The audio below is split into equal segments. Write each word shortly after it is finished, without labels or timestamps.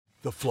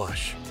The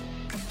flush.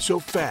 So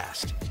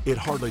fast, it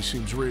hardly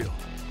seems real.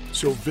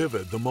 So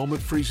vivid, the moment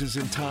freezes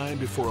in time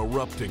before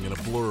erupting in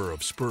a blur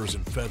of spurs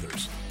and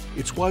feathers.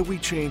 It's why we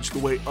changed the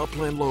way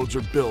upland loads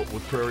are built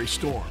with Prairie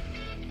Storm.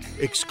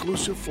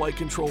 Exclusive flight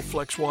control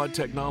FlexWad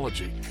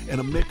technology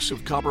and a mix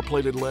of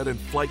copper-plated lead and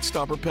flight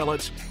stopper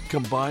pellets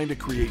combine to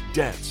create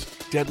dense,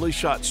 deadly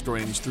shot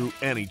strings through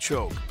any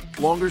choke.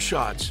 Longer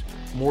shots,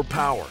 more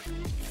power,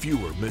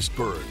 fewer missed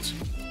birds.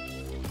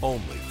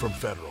 Only from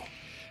Federal.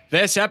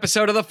 This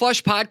episode of the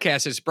Flush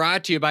Podcast is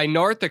brought to you by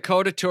North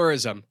Dakota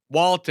Tourism,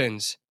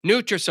 Walton's,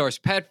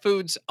 Nutrisource Pet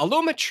Foods,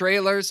 Aluma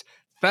Trailers,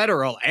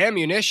 Federal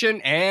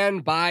Ammunition,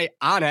 and by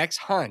Onyx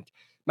Hunt.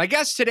 My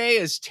guest today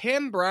is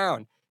Tim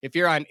Brown. If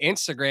you're on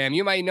Instagram,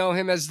 you might know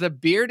him as the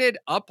Bearded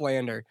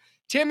Uplander.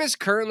 Tim is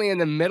currently in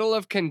the middle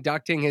of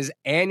conducting his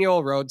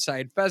annual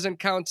roadside pheasant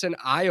counts in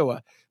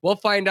Iowa. We'll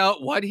find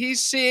out what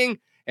he's seeing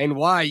and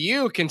why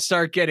you can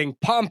start getting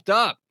pumped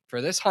up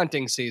for this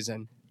hunting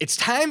season. It's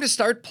time to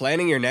start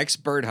planning your next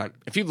bird hunt.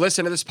 If you've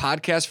listened to this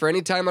podcast for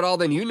any time at all,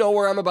 then you know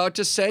where I'm about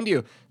to send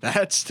you.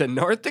 That's to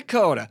North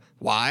Dakota.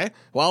 Why?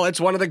 Well,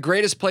 it's one of the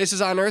greatest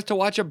places on earth to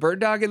watch a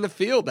bird dog in the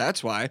field.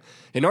 That's why.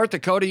 In North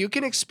Dakota, you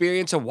can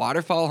experience a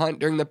waterfowl hunt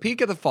during the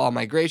peak of the fall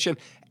migration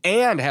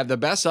and have the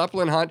best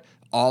upland hunt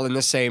all in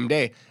the same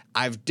day.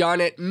 I've done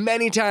it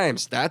many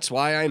times. That's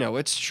why I know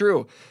it's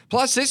true.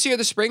 Plus, this year,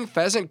 the spring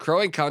pheasant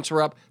crowing counts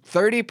were up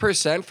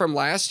 30% from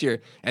last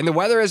year, and the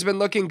weather has been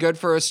looking good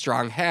for a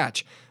strong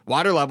hatch.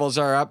 Water levels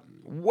are up,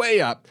 way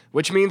up,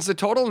 which means the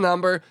total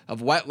number of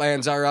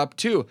wetlands are up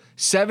too,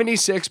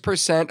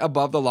 76%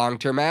 above the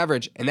long-term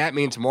average, and that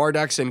means more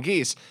ducks and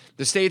geese.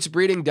 The state's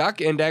breeding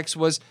duck index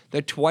was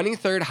the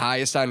 23rd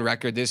highest on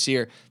record this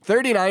year,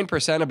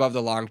 39% above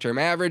the long-term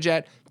average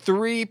at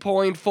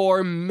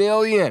 3.4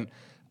 million.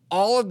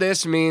 All of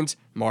this means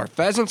more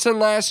pheasants than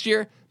last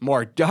year,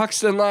 more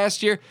ducks than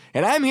last year,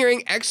 and I'm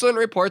hearing excellent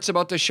reports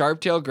about the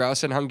sharp-tailed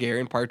grouse and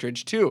Hungarian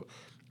partridge too.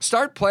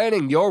 Start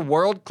planning your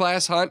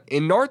world-class hunt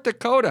in North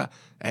Dakota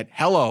at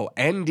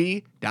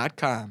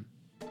hellond.com.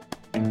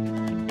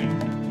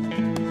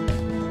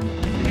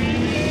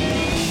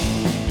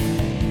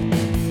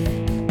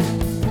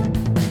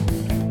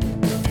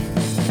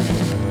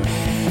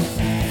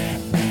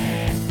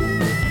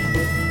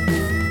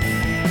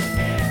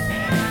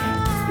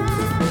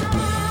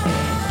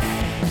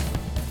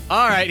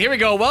 All right, here we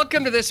go.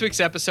 Welcome to this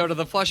week's episode of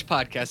the Flush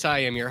Podcast. I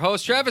am your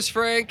host, Travis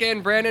Frank,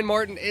 and Brandon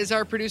Morton is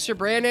our producer.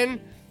 Brandon,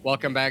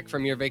 welcome back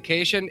from your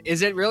vacation.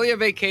 Is it really a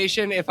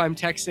vacation if I'm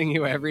texting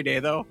you every day,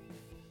 though?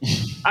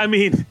 I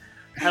mean,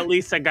 at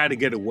least I got to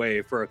get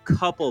away for a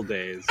couple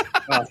days.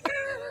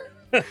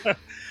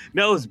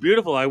 No, it's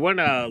beautiful. I went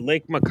to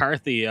Lake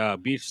McCarthy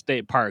Beach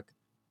State Park.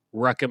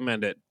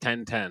 Recommend it.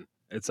 10/10.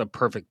 It's a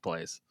perfect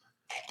place.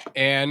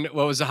 And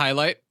what was the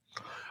highlight?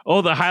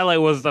 Oh, the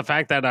highlight was the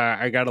fact that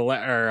I got to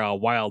let our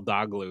wild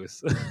dog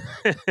loose.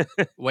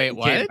 Wait,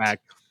 what? Back.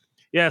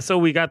 Yeah, so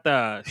we got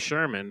the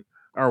Sherman,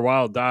 our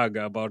wild dog,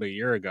 about a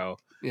year ago.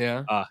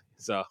 Yeah.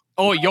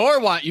 Oh,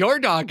 your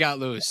dog got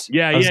loose.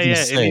 Yeah. And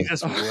he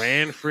just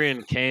ran free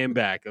and came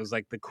back. It was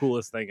like the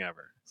coolest thing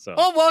ever. So.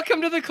 Oh,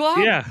 welcome to the club.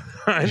 Yeah,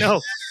 I know.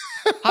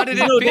 How did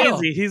it feel?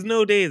 Daisy. He's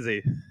no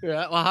Daisy.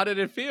 Yeah. Well, how did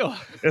it feel?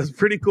 It was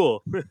pretty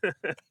cool.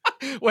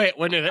 Wait,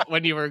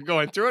 when you were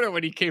going through it or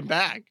when he came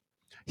back?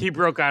 He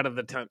broke out of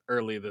the tent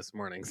early this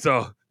morning,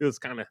 so it was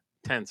kind of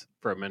tense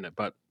for a minute,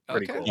 but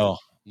pretty cool. Oh,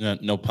 yeah,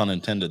 no pun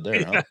intended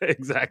there. Huh? Yeah,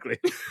 exactly.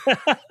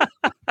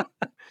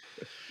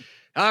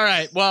 All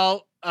right.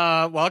 Well,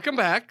 welcome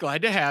back.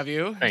 Glad to have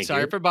you.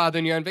 Sorry you. for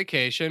bothering you on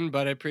vacation,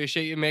 but I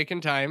appreciate you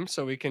making time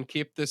so we can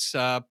keep this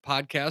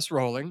podcast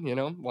rolling,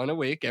 one a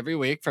week, every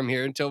week from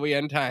here until we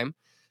end time.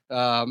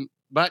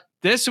 But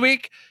this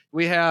week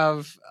we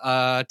have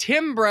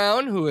Tim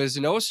Brown, who is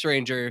no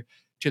stranger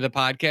to the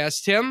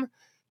podcast. Tim,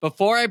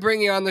 before I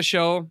bring you on the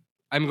show,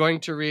 I'm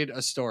going to read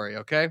a story,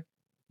 okay?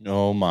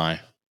 Oh,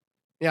 my.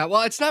 Yeah,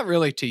 well, it's not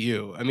really to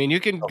you. I mean, you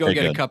can go get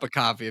good. a cup of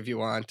coffee if you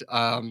want,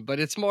 but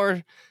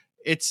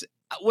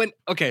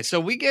so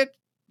we get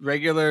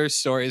regular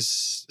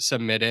stories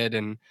submitted,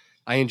 and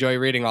I enjoy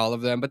reading all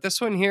of them, but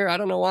this one here, I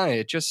don't know why,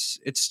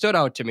 it stood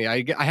out to me.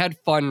 I had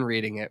fun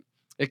reading it.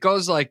 It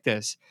goes like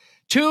this.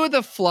 To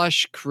the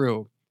Flush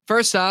crew.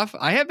 First off,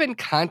 I have been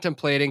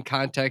contemplating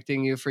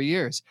contacting you for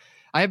years.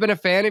 I have been a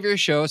fan of your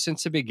show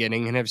since the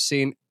beginning and have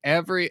seen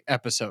every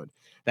episode.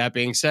 That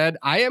being said,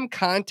 I am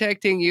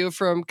contacting you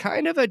from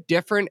kind of a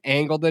different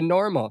angle than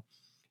normal.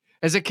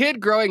 As a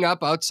kid growing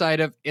up outside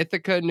of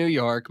Ithaca, New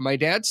York, my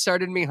dad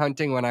started me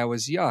hunting when I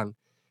was young.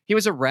 He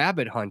was a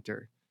rabbit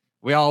hunter.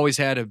 We always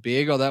had a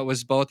beagle that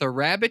was both a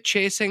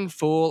rabbit-chasing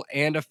fool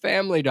and a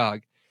family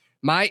dog.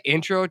 My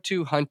intro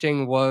to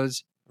hunting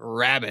was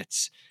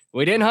rabbits.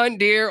 We didn't hunt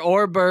deer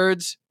or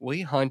birds.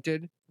 We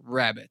hunted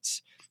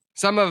rabbits.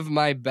 Some of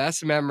my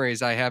best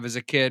memories I have as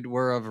a kid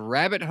were of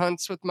rabbit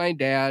hunts with my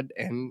dad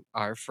and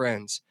our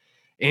friends.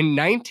 In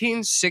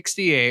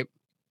 1968,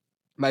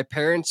 my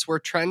parents were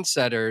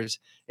trendsetters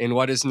in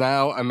what is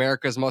now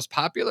America's most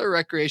popular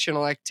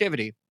recreational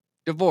activity,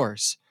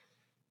 divorce.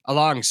 A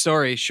long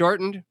story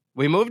shortened,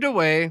 We moved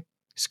away,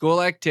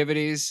 school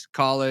activities,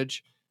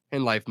 college,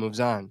 and life moves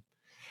on.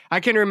 I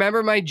can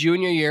remember my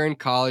junior year in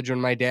college when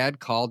my dad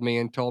called me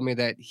and told me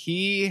that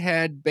he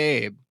had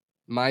Babe,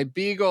 my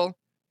beagle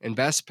and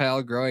best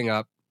pal growing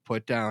up,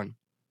 put down.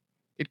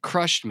 It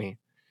crushed me.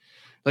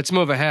 Let's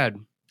move ahead.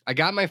 I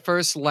got my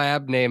first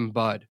lab named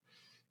Bud.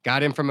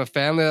 Got him from a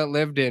family that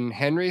lived in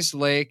Henry's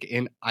Lake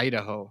in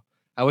Idaho.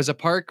 I was a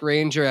park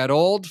ranger at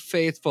Old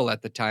Faithful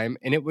at the time,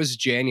 and it was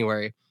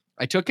January.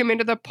 I took him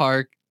into the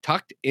park,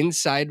 tucked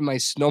inside my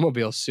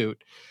snowmobile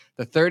suit.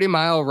 The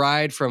 30-mile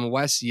ride from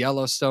West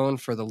Yellowstone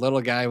for the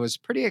little guy was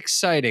pretty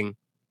exciting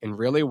and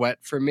really wet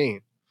for me.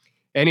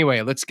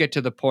 Anyway, let's get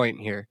to the point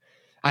here.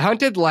 I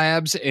hunted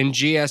labs and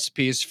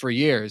GSPs for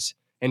years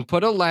and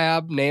put a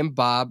lab named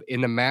Bob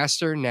in the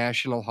Master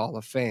National Hall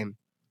of Fame.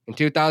 In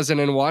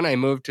 2001, I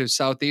moved to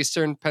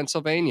southeastern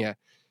Pennsylvania.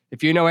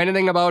 If you know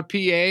anything about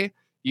PA,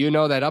 you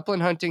know that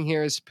upland hunting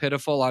here is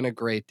pitiful on a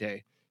great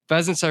day.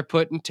 Pheasants are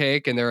put in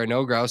take, and there are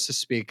no grouse to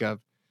speak of.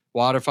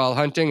 Waterfowl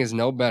hunting is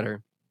no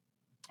better.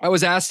 I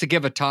was asked to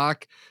give a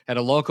talk at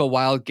a local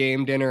wild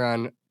game dinner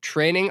on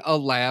training a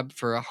lab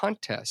for a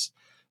hunt test.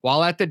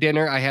 While at the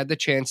dinner, I had the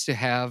chance to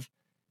have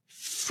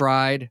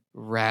fried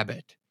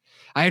rabbit.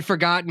 I had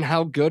forgotten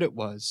how good it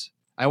was.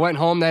 I went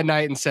home that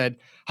night and said,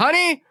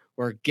 "Honey,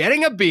 we're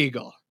getting a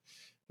beagle."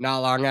 Not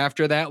long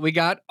after that, we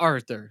got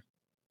Arthur,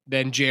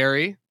 then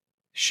Jerry,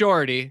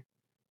 Shorty,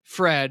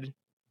 Fred,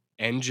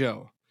 and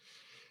Joe.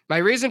 My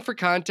reason for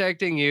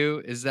contacting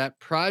you is that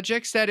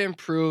projects that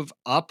improve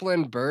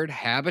upland bird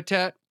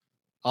habitat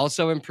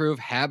also improve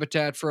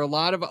habitat for a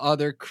lot of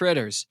other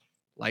critters,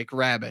 like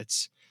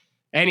rabbits.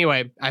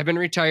 Anyway, I've been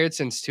retired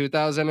since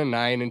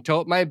 2009 and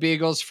tote my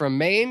beagles from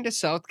Maine to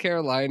South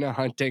Carolina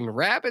hunting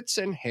rabbits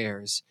and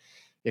hares.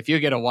 If you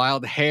get a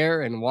wild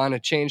hare and want to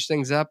change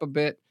things up a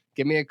bit,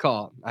 give me a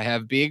call. I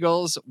have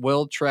beagles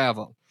will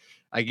travel.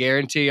 I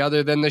guarantee,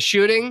 other than the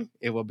shooting,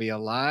 it will be a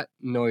lot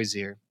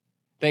noisier.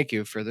 Thank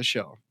you for the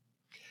show.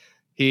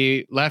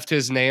 He left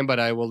his name, but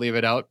I will leave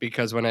it out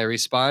because when I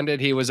responded,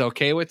 he was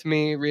okay with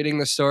me reading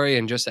the story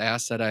and just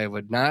asked that I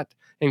would not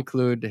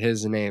include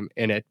his name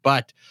in it.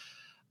 But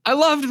I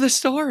loved the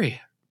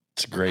story.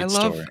 It's a great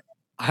story.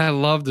 I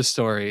love the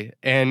story.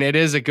 And it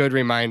is a good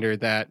reminder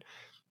that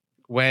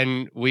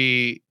when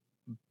we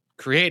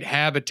create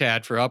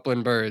habitat for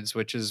upland birds,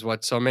 which is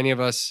what so many of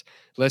us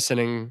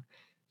listening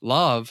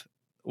love,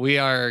 we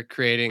are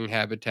creating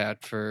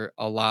habitat for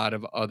a lot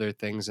of other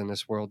things in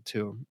this world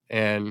too.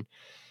 And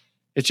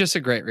it's just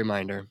a great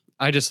reminder.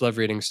 I just love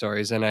reading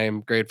stories, and I am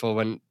grateful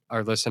when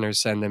our listeners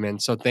send them in.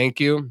 So thank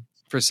you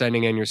for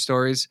sending in your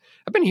stories.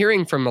 I've been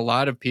hearing from a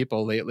lot of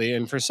people lately,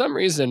 and for some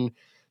reason,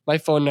 my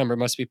phone number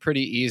must be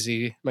pretty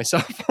easy. My cell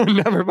phone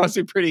number must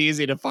be pretty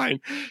easy to find.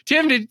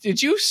 Tim,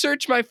 did you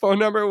search my phone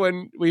number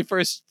when we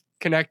first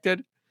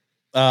connected?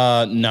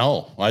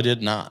 No, I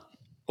did not.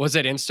 Was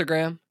it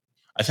Instagram?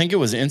 I think it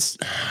was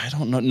I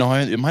don't know. No,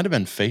 it might have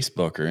been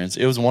Facebook or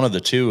it was one of the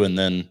two. And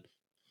then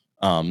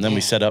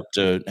we set up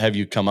to have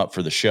you come up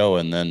for the show,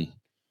 and then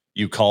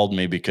you called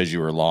me because you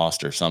were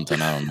lost or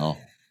something. I don't know.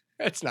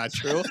 That's not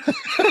true.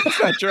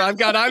 That's not true. I've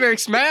got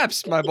IMAX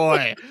maps, my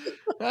boy.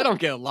 I don't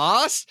get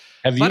lost.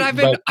 Have you? But I've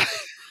been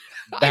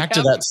back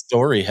to that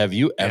story. Have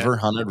you ever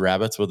hunted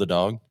rabbits with a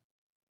dog?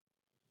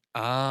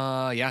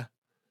 Yeah.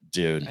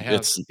 Dude,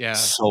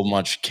 it's so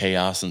much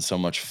chaos and so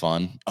much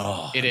fun.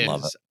 Oh, I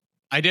love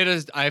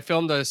it. I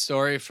filmed a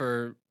story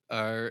for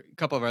a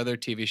couple of other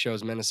TV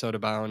shows, Minnesota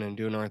Bound and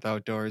Due North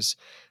Outdoors,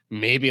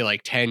 maybe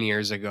like 10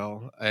 years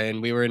ago.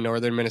 And we were in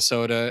northern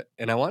Minnesota,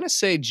 and I want to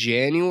say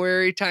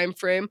January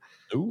timeframe.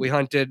 Ooh. We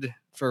hunted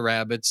for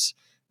rabbits,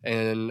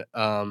 and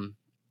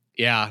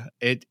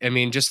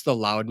just the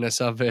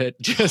loudness of it,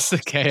 just the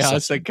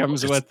chaos that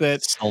comes with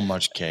it. So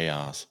much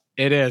chaos.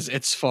 It is.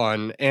 It's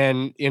fun.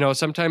 And,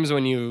 sometimes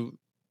when you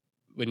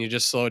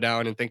just slow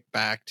down and think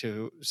back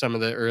to some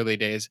of the early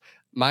days,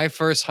 my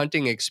first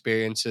hunting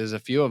experiences, a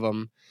few of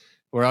them,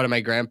 were out at my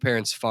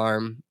grandparents'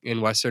 farm in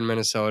western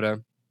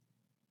Minnesota.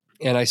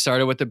 And I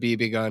started with a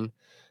BB gun,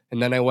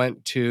 and then I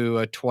went to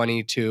a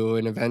 22,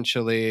 and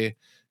eventually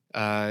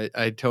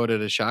I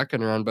toted a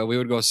shotgun around. But we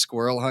would go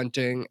squirrel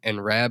hunting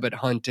and rabbit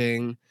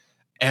hunting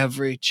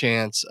every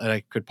chance that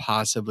I could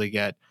possibly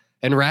get.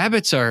 And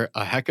rabbits are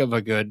a heck of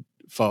a good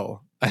foe.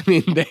 I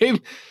mean,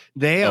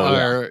 they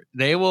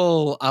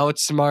will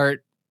outsmart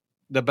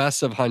the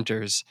best of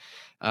hunters.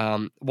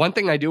 One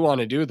thing I do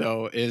want to do,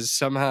 though, is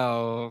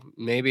somehow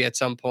maybe at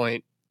some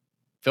point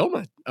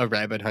film a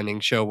rabbit hunting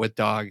show with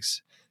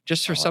dogs,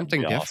 just for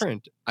something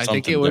different. Awesome. I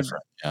think it would.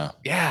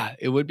 Yeah,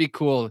 it would be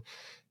cool.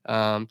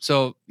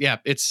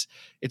 It's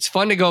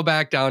fun to go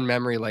back down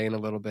memory lane a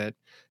little bit.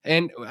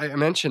 And I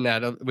mentioned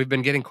that we've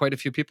been getting quite a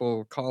few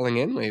people calling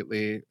in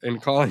lately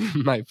and calling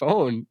my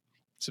phone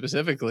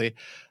specifically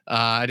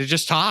to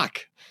just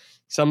talk.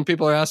 Some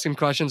people are asking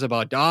questions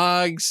about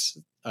dogs,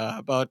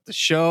 about the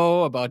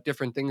show, about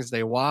different things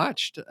they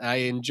watched. I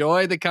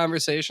enjoy the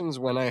conversations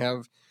when I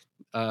have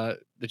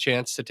the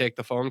chance to take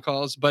the phone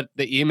calls, but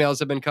the emails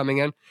have been coming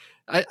in.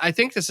 I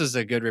think this is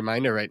a good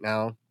reminder right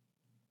now.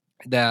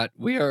 that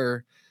we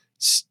are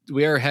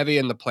heavy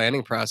in the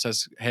planning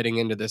process heading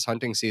into this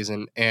hunting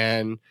season.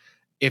 And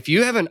if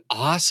you have an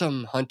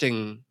awesome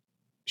hunting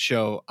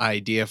show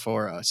idea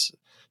for us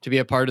to be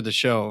a part of the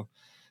show,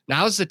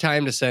 now's the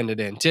time to send it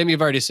in. Tim,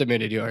 you've already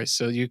submitted yours,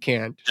 so you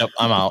can't. Yep,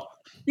 I'm out.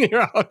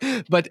 You're out.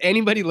 But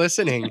anybody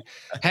listening,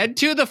 head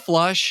to the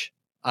Flush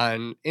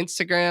on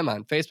Instagram,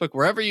 on Facebook,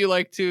 wherever you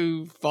like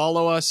to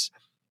follow us.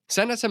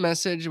 Send us a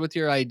message with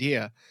your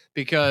idea,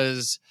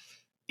 because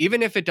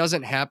even if it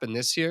doesn't happen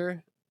this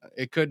year,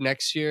 it could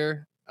next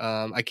year.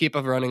 I keep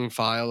a running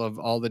file of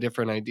all the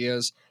different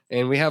ideas,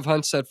 and we have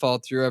hunts that fall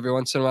through every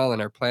once in a while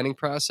in our planning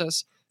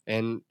process.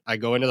 And I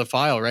go into the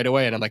file right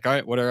away, and I'm like, all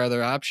right, what are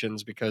other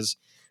options? Because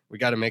we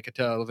got to make a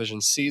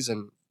television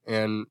season,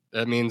 and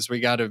that means we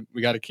got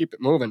to keep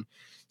it moving.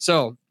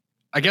 So,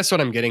 I guess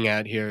what I'm getting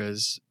at here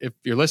is, if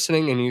you're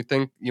listening and you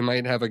think you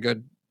might have a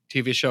good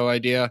TV show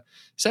idea,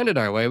 send it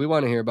our way. We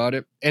want to hear about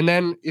it. And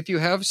then if you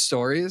have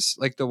stories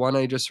like the one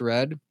I just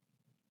read,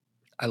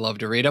 I love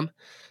to read them.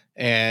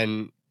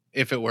 And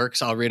if it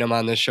works, I'll read them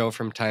on this show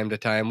from time to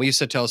time. We used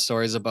to tell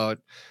stories about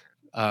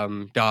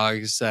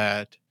dogs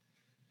that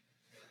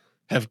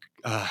have,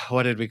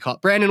 what did we call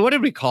it? Brandon, what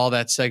did we call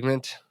that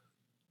segment?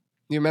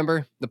 You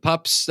remember the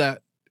pups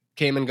that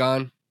came and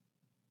gone?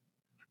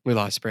 We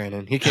lost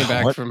Brandon. He came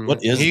back from.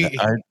 What is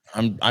that?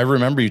 I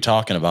remember you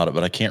talking about it,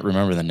 but I can't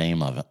remember the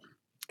name of it.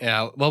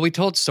 Yeah, well, we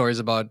told stories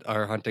about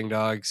our hunting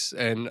dogs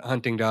and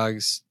hunting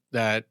dogs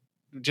that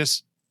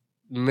just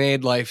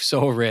made life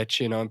so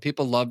rich, and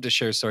people love to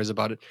share stories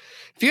about it.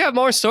 If you have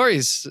more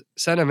stories,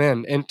 send them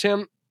in. And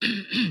Tim,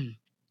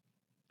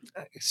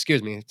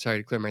 excuse me, sorry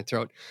to clear my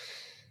throat.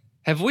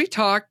 Have we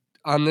talked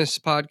on this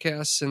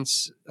podcast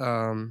since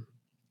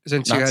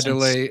you had to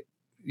lay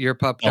your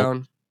pup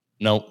down?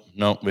 Nope,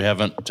 we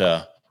haven't.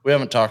 We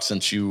haven't talked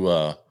since you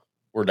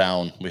were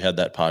down. We had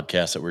that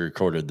podcast that we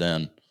recorded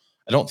then.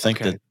 I don't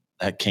think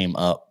that came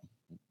up.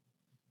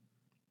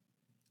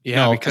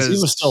 Yeah, no, because he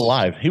was still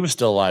alive. He was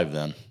still alive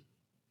then.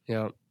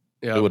 Yeah.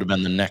 It would have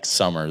been the next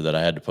summer that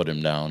I had to put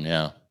him down.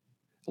 Yeah.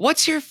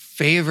 What's your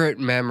favorite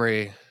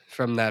memory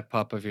from that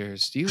pup of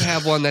yours? Do you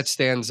have one that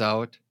stands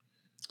out?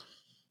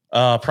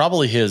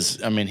 Probably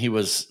his. I mean, he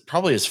was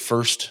probably his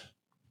first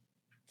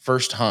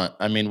hunt.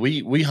 I mean,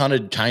 we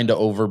hunted kind of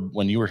over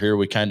when you were here.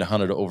 We kind of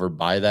hunted over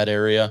by that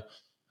area.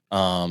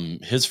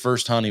 His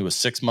first hunt, he was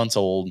 6 months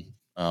old.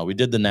 We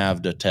did the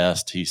NAVDA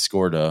test. He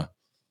scored a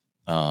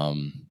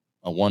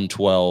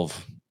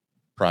 112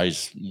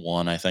 prize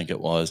 1, I think it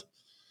was,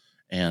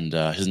 and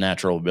his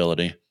natural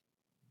ability.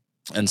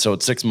 And so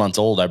at 6 months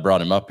old, I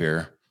brought him up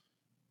here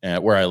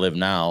at where I live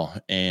now.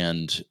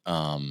 And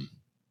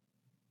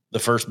the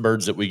first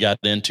birds that we got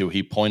into,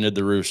 he pointed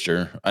the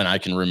rooster, and I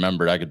can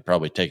remember I could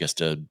probably take us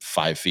to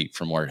 5 feet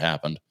from where it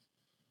happened.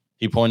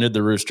 He pointed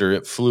the rooster.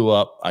 It flew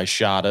up. I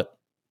shot it.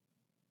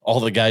 All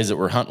the guys that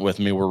were hunting with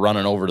me were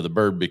running over to the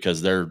bird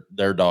because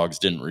their dogs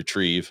didn't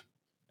retrieve.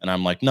 And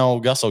I'm like, no,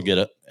 Gus will get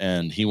it.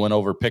 And he went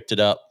over, picked it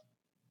up.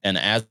 And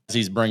as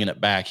he's bringing it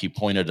back, he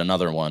pointed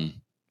another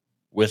one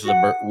with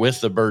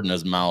the bird in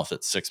his mouth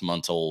at 6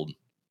 months old.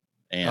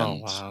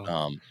 And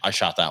I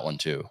shot that one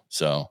too.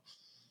 So,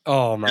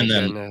 oh my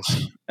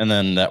goodness. And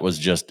then that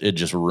was it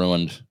just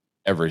ruined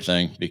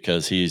everything,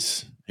 because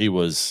he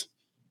was,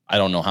 I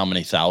don't know how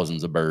many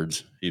thousands of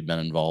birds he'd been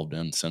involved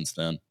in since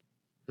then.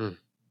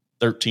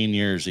 13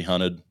 years he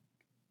hunted,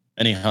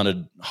 and he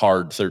hunted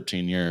hard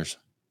 13 years.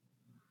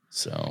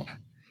 So,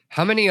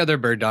 how many other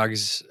bird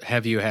dogs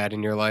have you had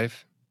in your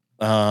life?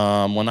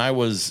 I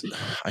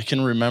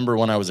can remember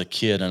when I was a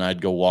kid and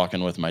I'd go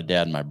walking with my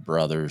dad and my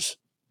brothers.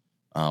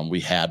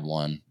 We had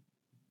one,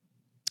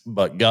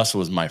 but Gus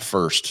was my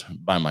first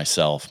by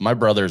myself. My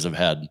brothers have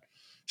had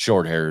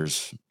short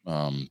hairs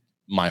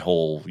my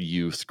whole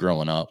youth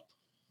growing up.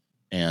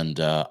 And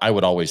I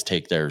would always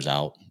take theirs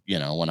out,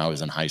 when I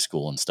was in high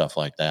school and stuff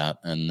like that.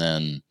 And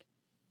then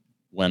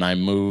when I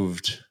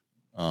moved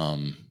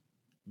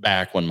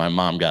back, when my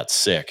mom got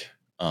sick,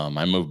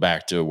 I moved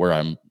back to where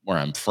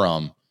I'm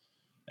from.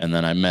 And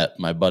then I met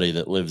my buddy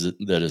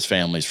that his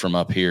family's from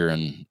up here,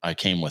 and I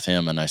came with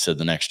him. And I said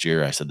the next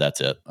year, I said, that's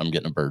it. I'm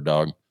getting a bird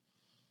dog.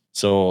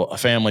 So a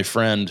family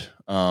friend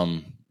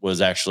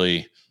was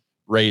actually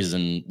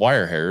raising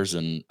wire hairs,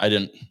 and I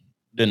didn't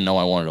know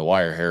I wanted a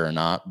wire hair or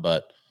not,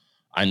 but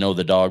I know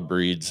the dog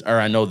breeds, or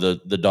I know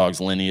the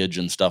dog's lineage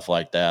and stuff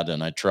like that.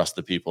 And I trust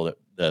the people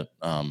that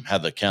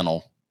have the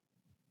kennel.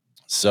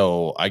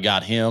 So I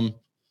got him,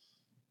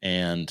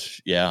 and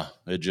yeah,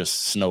 it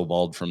just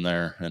snowballed from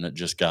there, and it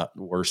just got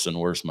worse and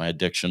worse, my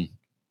addiction.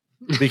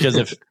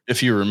 Because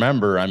if you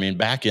remember, I mean,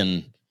 back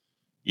in,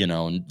 the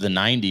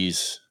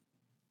 90s,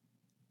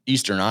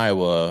 Eastern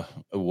Iowa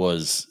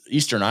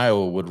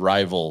would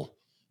rival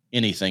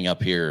anything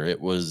up here.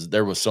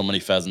 There was so many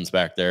pheasants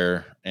back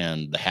there,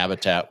 and the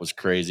habitat was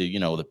crazy,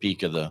 the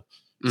peak of the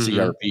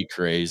CRP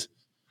craze.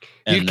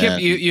 And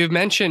you've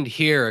mentioned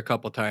here a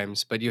couple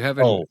times, but you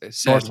haven't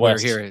said where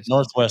here is.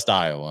 Northwest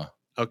Iowa.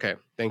 Okay,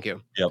 thank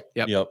you.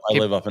 Yep. I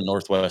live up in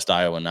Northwest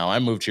Iowa now. I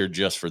moved here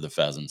just for the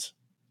pheasants.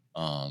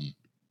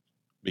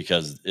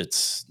 because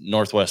it's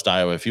Northwest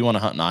Iowa. If you want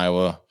to hunt in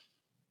Iowa,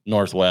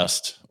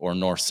 Northwest or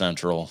North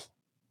Central,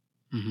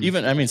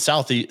 even, I mean,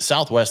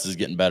 Southwest is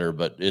getting better,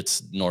 but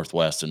it's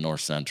Northwest and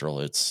North Central.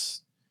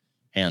 It's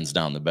hands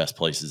down the best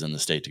places in the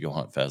state to go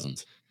hunt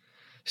pheasants.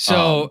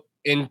 So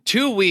in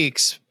 2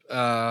 weeks,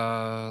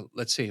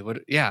 let's see what.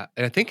 Yeah,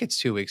 I think it's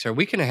 2 weeks or a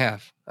week and a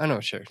half. I'm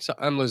not sure. So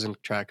I'm losing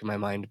track of my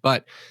mind.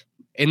 But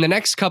in the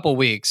next couple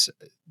weeks,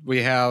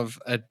 we have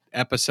an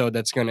episode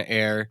that's going to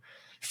air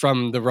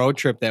from the road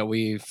trip that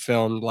we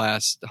filmed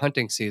last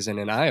hunting season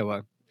in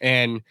Iowa,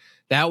 and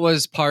that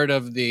was part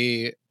of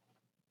the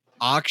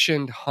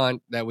auctioned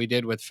hunt that we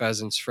did with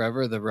Pheasants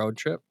Forever, the road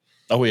trip.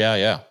 Oh yeah,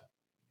 yeah.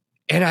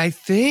 And I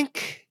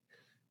think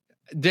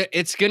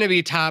it's going to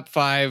be top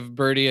 5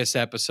 birdiest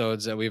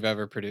episodes that we've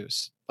ever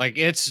produced. Like,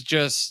 it's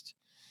just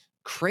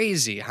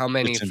crazy how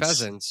many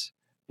pheasants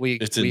we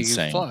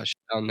insane. flushed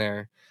down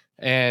there.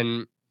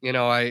 And, you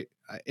know,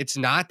 it's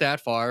not that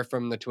far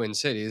from the Twin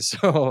Cities.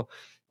 So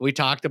we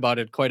talked about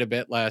it quite a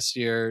bit last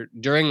year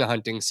during the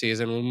hunting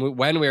season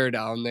when we were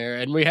down there.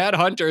 And we had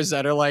hunters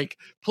that are like,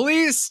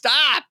 please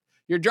stop.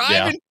 You're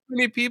driving too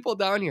many people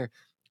down here.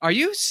 Are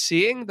you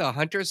seeing the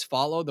hunters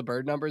follow the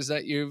bird numbers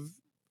that you've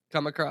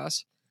come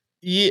across?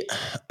 Yeah,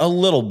 a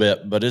little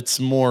bit, but it's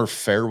more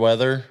fair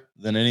weather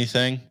than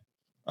anything.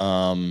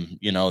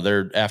 You know,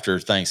 they're after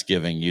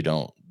Thanksgiving,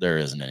 there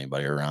isn't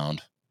anybody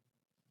around.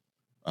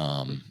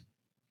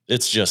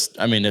 It's just,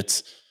 I mean,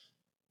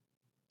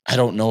 I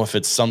don't know if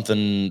it's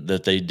something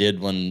that they did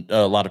when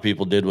a lot of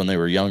people did when they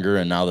were younger,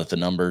 and now that the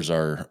numbers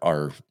are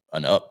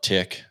an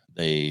uptick,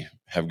 they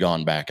have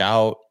gone back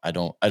out. I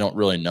don't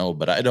really know,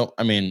 but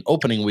I mean,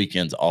 opening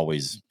weekend's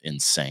always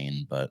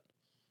insane, but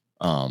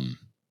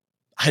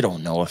I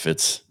don't know if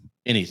it's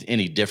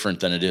any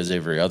different than it is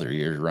every other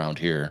year around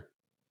here.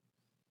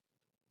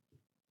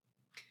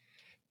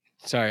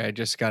 Sorry, I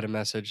just got a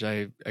message.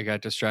 I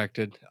got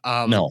distracted.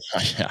 No,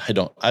 I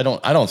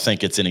don't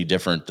think it's any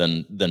different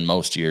than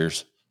most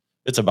years.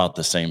 It's about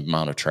the same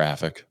amount of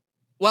traffic.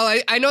 Well,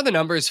 I know the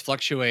numbers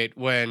fluctuate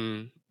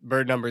when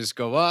bird numbers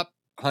go up,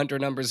 hunter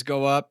numbers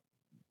go up,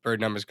 bird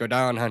numbers go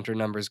down, hunter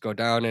numbers go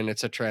down, and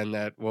it's a trend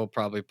that will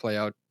probably play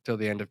out till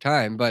the end of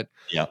time. But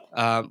Yeah.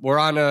 we're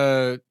on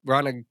a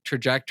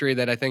trajectory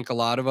that I think a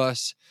lot of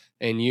us,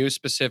 and you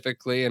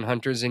specifically, and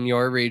hunters in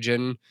your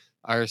region,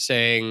 are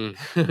saying,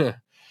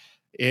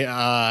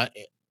 yeah,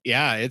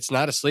 it's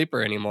not a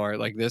sleeper anymore.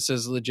 Like, this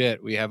is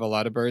legit. We have a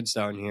lot of birds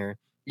down here.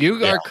 You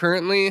Yeah. are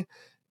currently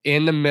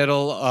in the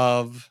middle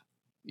of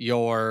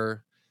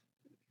your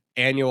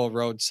annual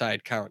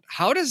roadside count.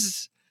 How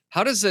does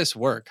this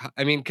work?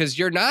 I mean, because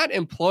you're not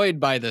employed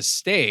by the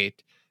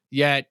state,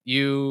 yet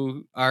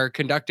you are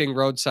conducting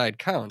roadside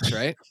counts,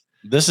 right?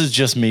 This is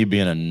just me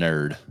being a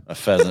nerd, a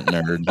pheasant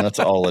nerd. That's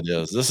all it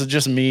is. This is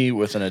just me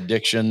with an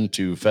addiction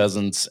to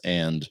pheasants,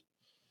 and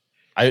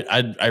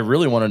I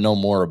really want to know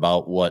more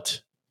about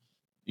what,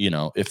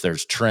 if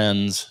there's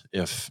trends,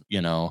 if,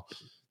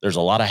 there's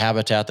a lot of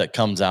habitat that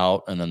comes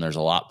out and then there's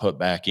a lot put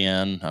back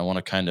in. I want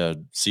to kind of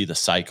see the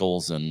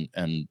cycles and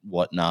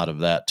whatnot of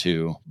that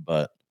too.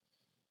 But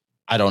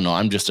I don't know.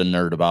 I'm just a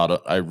nerd about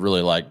it. I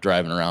really like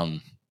driving around,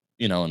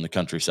 in the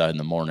countryside in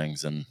the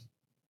mornings and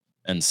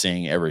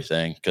seeing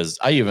everything. Cause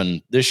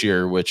this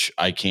year, which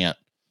I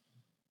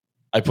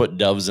put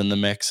doves in the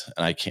mix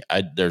and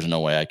there's no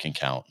way I can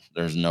count.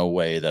 There's no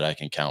way that I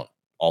can count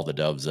all the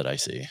doves that I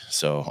see.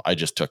 So I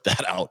just took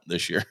that out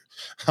this year.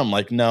 I'm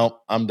like, no,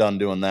 I'm done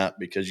doing that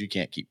because you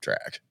can't keep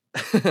track.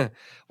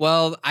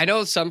 Well, I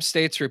know some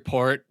states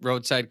report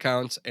roadside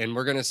counts, and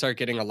we're going to start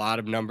getting a lot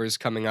of numbers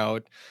coming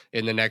out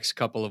in the next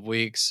couple of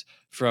weeks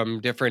from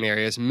different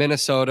areas.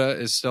 Minnesota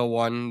is still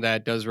one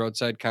that does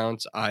roadside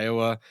counts.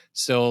 Iowa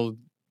still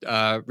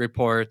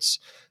reports.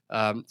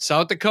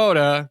 South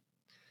Dakota,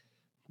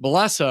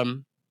 bless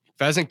them,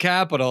 pheasant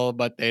capital,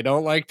 but they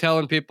don't like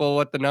telling people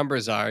what the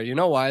numbers are. You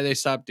know why they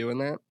stopped doing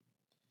that?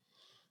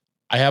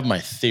 I have my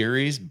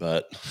theories,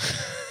 but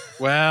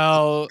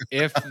well,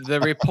 if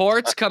the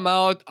reports come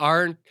out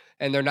and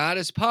they're not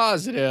as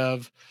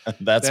positive,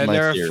 that's then my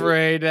they're theory.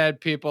 afraid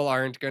that people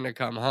aren't going to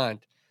come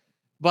hunt.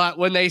 But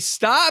when they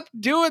stopped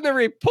doing the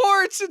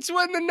reports, it's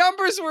when the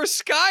numbers were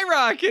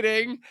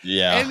skyrocketing.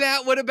 Yeah. And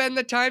that would have been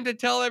the time to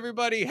tell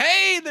everybody,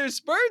 hey,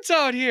 there's birds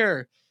out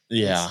here.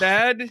 Yeah.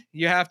 Instead,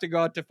 you have to go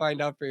out to find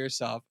out for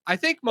yourself. I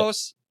think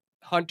most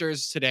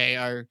hunters today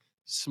are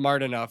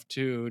smart enough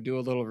to do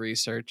a little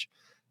research.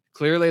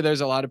 Clearly,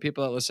 there's a lot of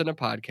people that listen to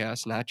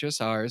podcasts, not just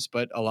ours,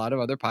 but a lot of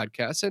other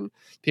podcasts, and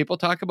people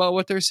talk about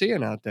what they're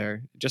seeing out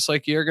there. Just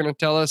like you're going to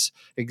tell us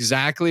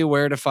exactly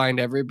where to find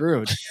every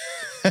brood.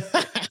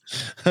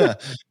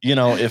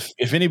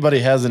 If anybody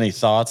has any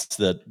thoughts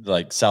that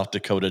like South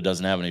Dakota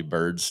doesn't have any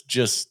birds,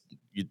 just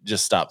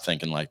stop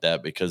thinking like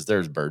that, because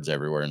there's birds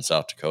everywhere in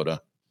South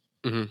Dakota.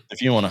 Mm-hmm.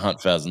 If you want to hunt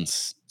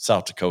pheasants,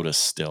 South Dakota's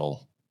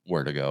still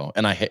where to go.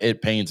 And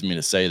it pains me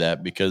to say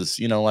that because,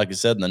 like I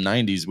said, in the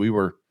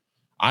 90s,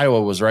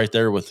 Iowa was right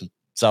there with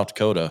South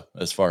Dakota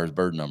as far as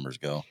bird numbers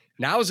go.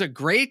 Now's a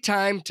great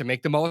time to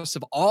make the most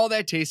of all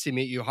that tasty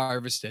meat you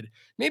harvested.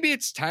 Maybe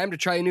it's time to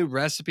try a new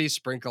recipe,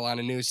 sprinkle on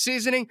a new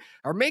seasoning,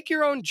 or make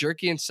your own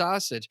jerky and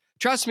sausage.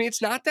 Trust me,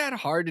 it's not that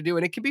hard to do,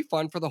 and it can be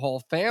fun for the whole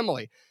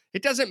family.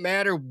 It doesn't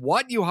matter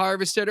what you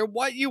harvested or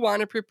what you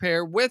want to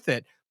prepare with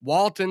it.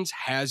 Walton's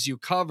has you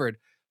covered.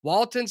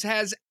 Walton's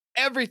has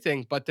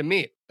everything but the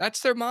meat.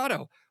 That's their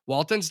motto.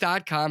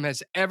 Waltons.com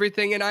has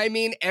everything, and I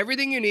mean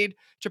everything you need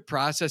to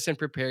process and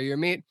prepare your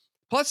meat.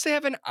 Plus, they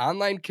have an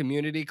online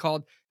community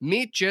called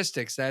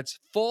Meatgistics that's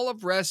full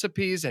of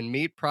recipes and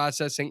meat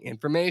processing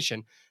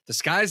information. The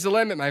sky's the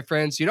limit, my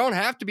friends. You don't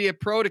have to be a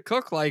pro to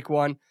cook like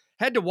one.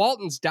 Head to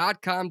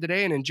Waltons.com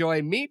today and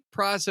enjoy meat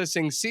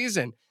processing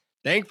season.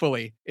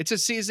 Thankfully, it's a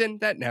season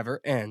that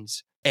never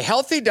ends. A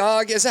healthy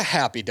dog is a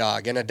happy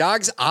dog, and a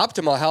dog's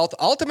optimal health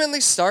ultimately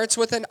starts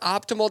with an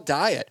optimal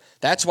diet.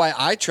 That's why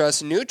I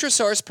trust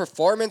Nutrisource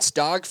Performance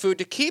Dog Food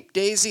to keep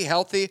Daisy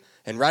healthy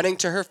and running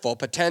to her full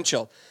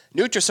potential.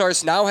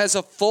 Nutrisource now has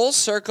a full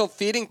circle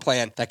feeding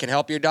plan that can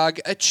help your dog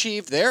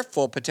achieve their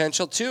full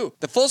potential too.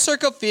 The full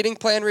circle feeding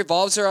plan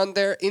revolves around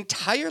their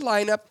entire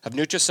lineup of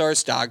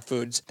Nutrisource dog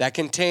foods that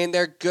contain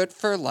their Good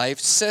for Life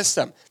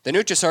system. The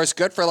Nutrisource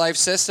Good for Life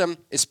system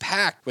is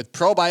packed with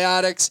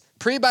probiotics,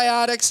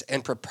 prebiotics,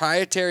 and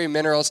proprietary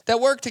minerals that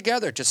work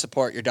together to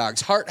support your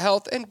dog's heart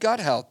health and gut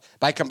health.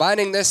 By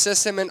combining this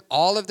system in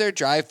all of their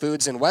dry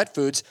foods and wet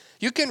foods,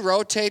 you can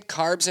rotate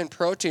carbs and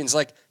proteins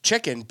like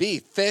chicken,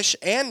 beef, fish,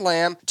 and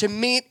lamb to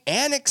meet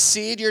and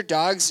exceed your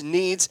dog's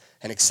needs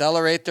and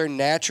accelerate their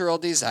natural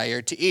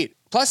desire to eat.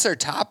 Plus, their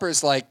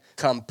toppers like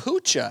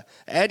kombucha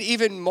add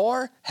even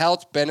more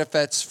health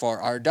benefits for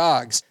our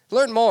dogs.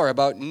 Learn more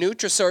about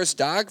Nutrisource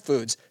dog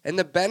foods and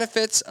the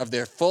benefits of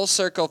their full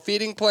circle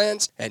feeding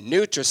plans at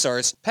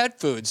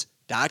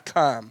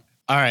NutrisourcePetFoods.com.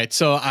 All right,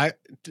 so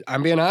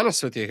I'm being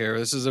honest with you here.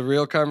 This is a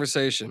real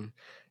conversation.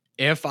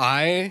 And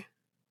I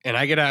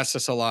get asked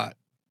this a lot,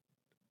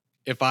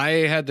 if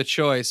I had the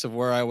choice of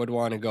where I would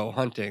want to go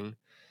hunting,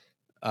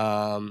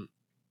 I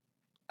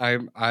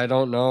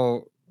don't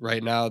know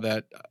right now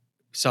that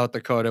South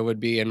Dakota would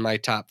be in my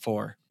top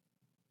 4.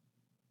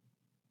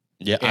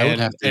 Yeah, I would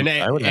have to.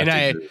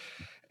 Agree.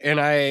 And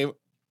I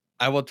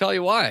will tell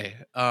you why.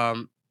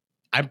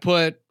 I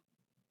put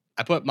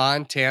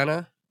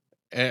Montana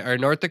or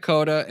North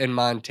Dakota and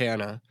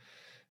Montana,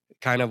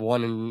 kind of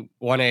 1A,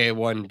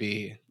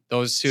 1B.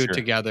 Those two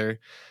together.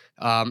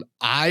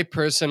 I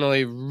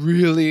personally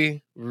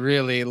really,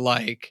 really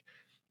like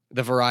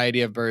the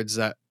variety of birds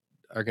that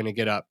are going to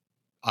get up.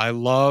 I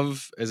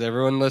love, as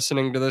everyone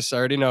listening to this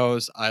already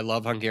knows, I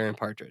love Hungarian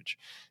partridge.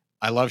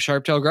 I love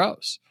sharp-tailed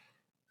grouse.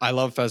 I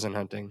love pheasant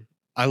hunting.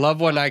 I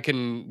love when I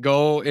can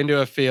go into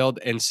a field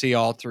and see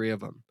all 3 of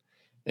them.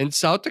 In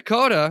South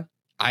Dakota,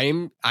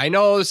 I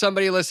know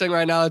somebody listening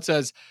right now that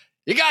says,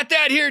 you got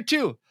that here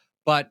too.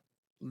 But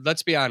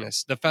let's be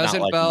honest, the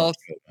pheasant belt,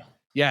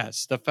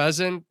 yes, the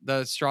pheasant,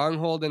 the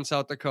stronghold in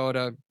South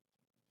Dakota,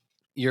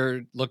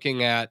 you're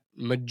looking at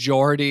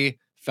majority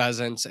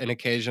pheasants and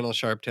occasional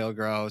sharp-tailed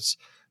grouse,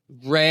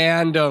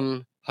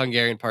 random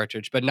Hungarian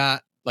partridge, but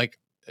not like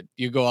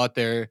you go out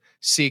there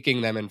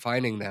seeking them and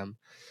finding them.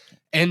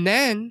 And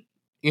then,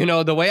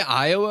 the way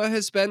Iowa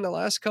has been the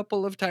last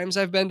couple of times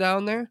I've been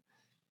down there,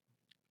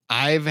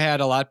 I've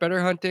had a lot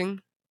better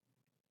hunting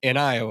in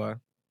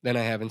Iowa than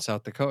I have in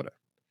South Dakota.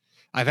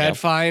 I've had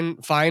fine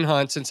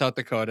hunts in South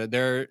Dakota.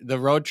 The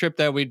road trip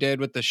that we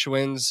did with the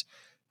Schwinns,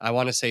 I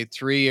want to say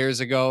 3 years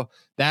ago,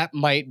 that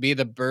might be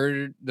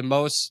the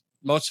most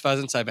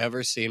pheasants I've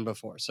ever seen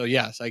before. So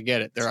yes, I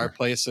get it. There are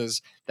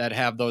places that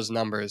have those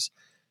numbers,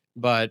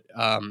 but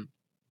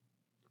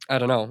I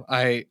don't know.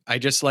 I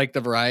just like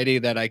the variety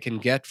that I can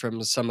get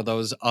from some of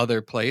those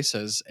other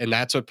places, and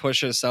that's what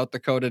pushes South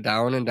Dakota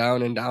down and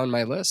down and down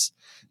my list,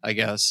 I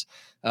guess.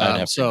 I'd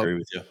have to agree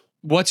with you.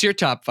 What's your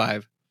top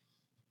 5?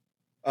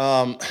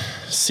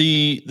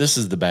 See, this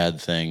is the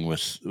bad thing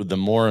with the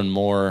more and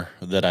more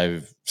that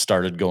I've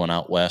started going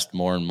out west,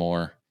 more and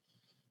more.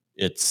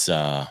 It's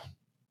I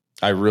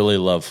really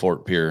love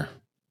Fort Pierre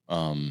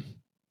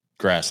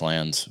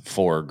grasslands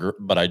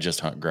but I just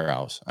hunt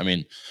grouse. I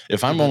mean,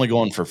 if I'm only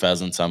going for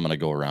pheasants, I'm going to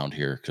go around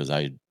here because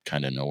I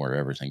kind of know where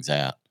everything's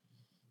at.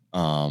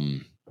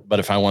 But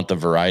if I want the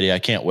variety, I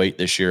can't wait.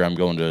 This year I'm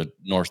going to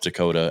North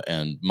Dakota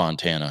and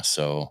Montana,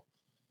 so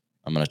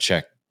I'm going to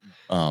check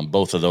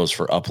both of those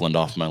for upland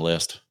off my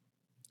list.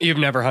 You've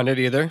never hunted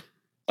either?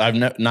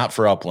 I've not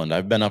for upland.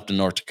 I've been up to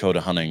North Dakota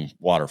hunting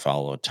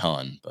waterfowl a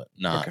ton, but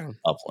not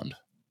upland.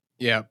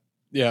 Yeah.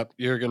 Yeah,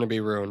 you're going to be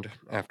ruined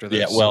after this.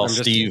 Yeah, well, I'm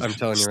telling you right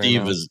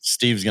now.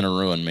 Steve's going to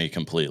ruin me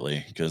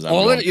completely because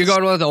you're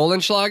going with the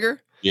Olenschlager?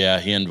 Yeah,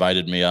 he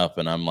invited me up,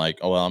 and I'm like,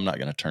 oh well, I'm not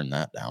going to turn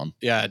that down.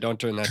 Yeah, don't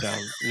turn that down.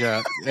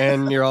 Yeah,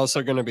 and you're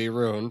also going to be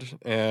ruined,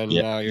 and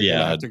now you're going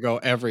to have to go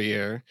every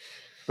year.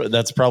 But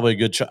that's probably a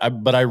good choice.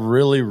 But I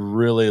really,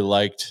 really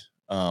liked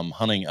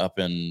hunting up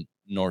in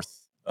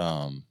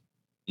northern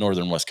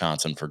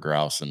Wisconsin for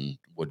grouse and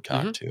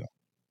woodcock too.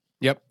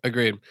 Yep,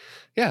 agreed.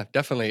 Yeah,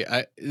 definitely.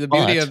 The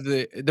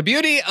But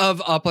beauty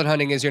of upland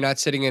hunting is you're not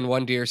sitting in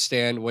one deer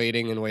stand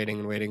waiting and waiting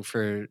and waiting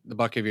for the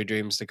buck of your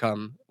dreams to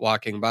come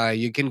walking by.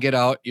 You can get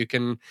out, you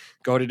can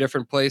go to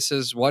different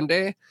places one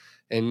day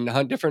and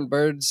hunt different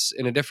birds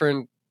in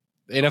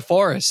a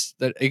forest.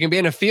 That you can be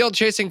in a field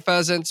chasing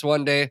pheasants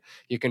one day.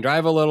 You can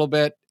drive a little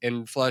bit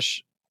and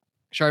flush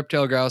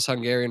sharp-tailed grouse,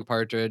 Hungarian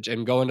partridge,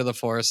 and go into the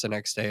forest the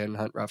next day and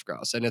hunt rough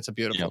grouse. And it's a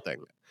beautiful Yep.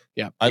 thing.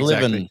 Yeah, I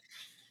live exactly. in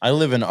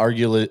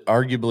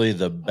arguably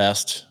the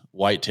best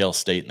whitetail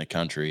state in the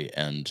country,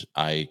 and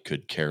I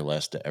could care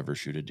less to ever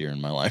shoot a deer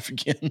in my life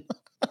again.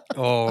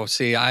 Oh,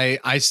 see,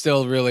 I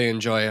still really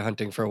enjoy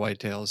hunting for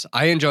whitetails.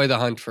 I enjoy the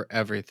hunt for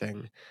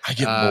everything. I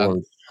get Um,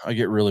 bored. I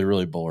get really,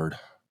 really bored.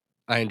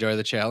 I enjoy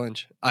the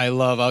challenge. I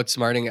love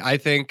outsmarting. I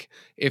think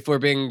if we're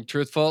being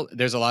truthful,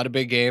 there's a lot of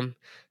big game.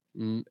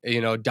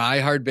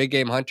 Diehard big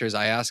game hunters.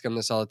 I ask them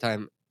this all the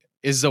time: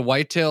 is the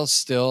whitetail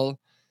still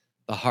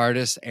the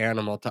hardest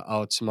animal to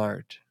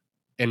outsmart?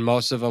 And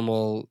most of them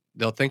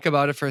they'll think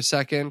about it for a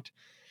second,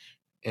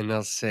 and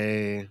they'll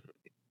say,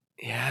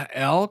 "Yeah,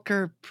 elk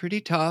are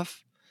pretty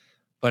tough."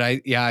 But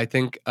I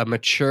think a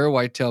mature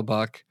whitetail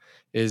buck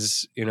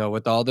is,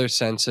 with all their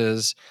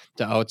senses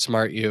to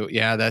outsmart you.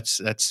 Yeah, that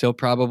still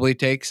probably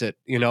takes it,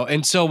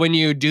 And so when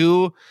you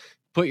do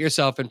put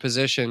yourself in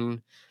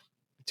position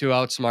to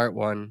outsmart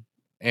one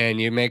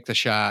and you make the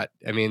shot,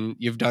 I mean,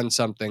 you've done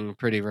something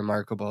pretty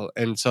remarkable.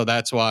 And so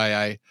that's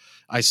why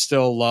I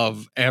still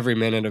love every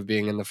minute of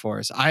being in the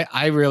forest.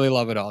 I really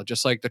love it all.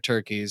 Just like the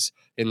turkeys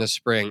in the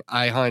spring.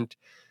 I hunt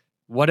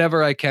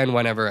whatever I can,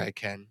 whenever I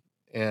can.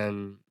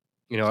 And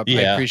I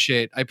Yeah.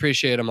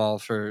 appreciate them all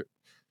for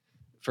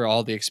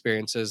all the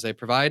experiences they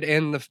provide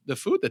and the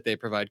food that they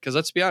provide. Because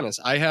let's be honest,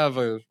 I have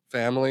a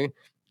family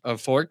of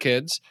 4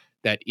 kids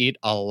that eat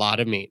a lot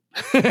of meat,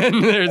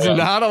 and there's Yeah.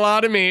 not a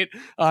lot of meat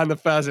on the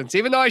pheasants.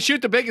 Even though I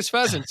shoot the biggest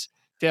pheasants,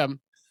 Tim,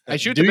 I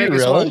shoot the Do you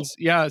biggest really? ones.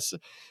 Yes,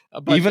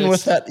 but Even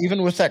with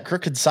that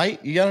crooked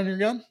sight you got on your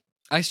gun?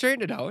 I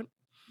straightened it out.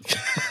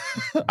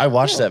 I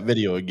watched Yeah. that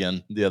video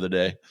again the other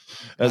day.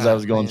 As I Oh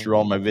was going man, through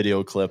all my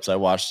video clips, I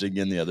watched it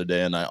again the other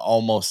day, and I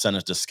almost sent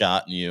it to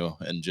Scott and you,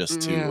 and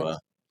yeah.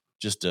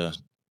 just to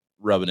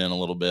rub it in a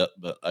little bit,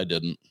 but I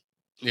didn't.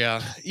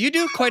 Yeah, you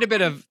do quite a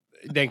bit of.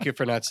 Thank you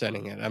for not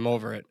sending it. I'm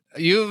over it.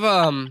 You've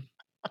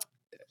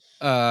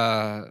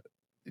uh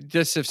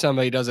just if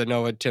somebody doesn't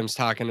know what Tim's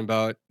talking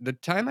about, the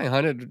time I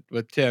hunted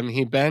with Tim,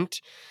 he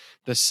bent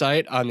the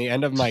sight on the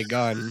end of my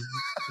gun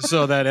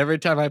so that every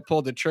time I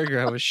pulled the trigger,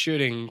 I was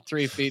shooting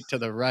 3 feet to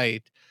the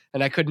right,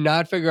 and I could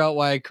not figure out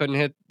why I couldn't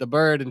hit the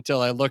bird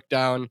until I looked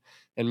down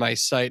and my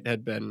sight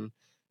had been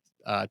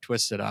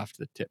twisted off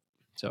the tip.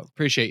 So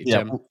appreciate you, Yeah,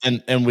 Tim.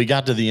 and we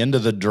got to the end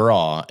of the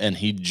draw, and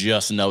he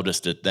just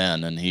noticed it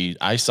then, and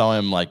I saw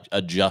him, like,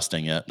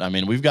 adjusting it. I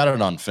mean, we've got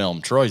it on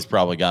film. Troy's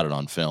probably got it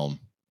on film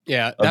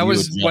Yeah, of that you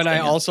was when I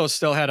adjusting it. also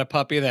still had a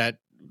puppy that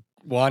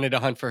wanted to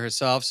hunt for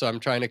herself. So I'm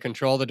trying to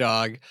control the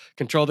dog,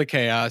 control the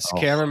chaos, Oh,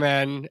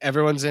 cameraman,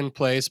 everyone's in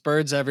place,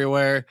 birds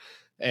everywhere,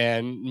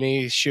 and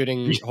me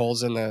shooting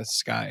holes in the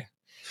sky.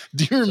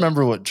 do you So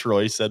remember what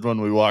Troy said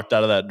when we walked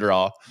out of that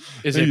draw?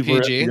 is it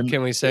We're at the PG? end.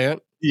 Can we say it?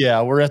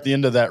 Yeah, we're at the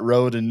end of that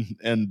road,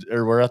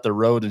 or we're at the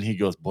road, and he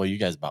goes, "Boy, you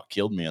guys about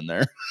killed me in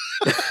there."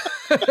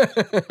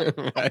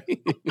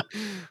 Right?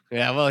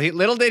 Yeah, well,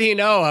 little did he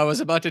know I was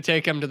about to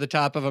take him to the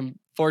top of a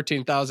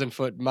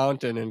 14,000-foot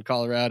mountain in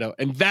Colorado,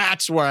 and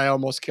that's where I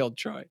almost killed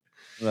Troy.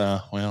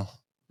 Well,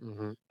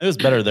 Mhm. it was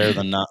better there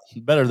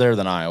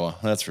than Iowa,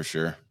 that's for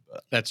sure.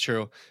 But That's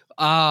true.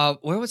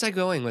 Where was I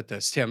going with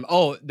this, Tim?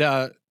 Oh,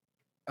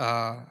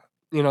 uh,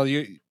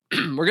 you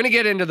we're gonna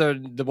get into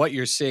the what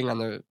you're seeing on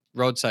the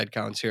roadside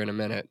counts here in a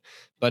minute.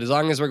 But as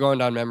long as we're going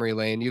down memory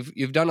lane,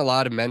 you've done a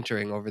lot of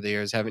mentoring over the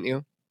years, haven't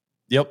you?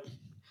 yep,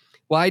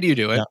 Why do you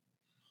do yeah. it?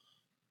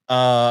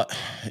 Uh,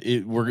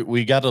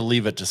 we got to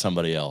leave it to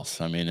somebody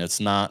else. I mean, it's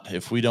not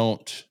if we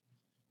don't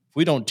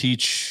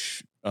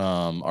teach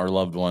our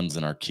loved ones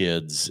and our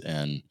kids,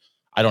 and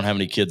I don't have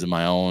any kids of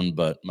my own,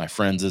 but my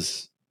friends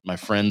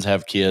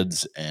have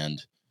kids,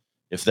 and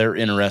if they're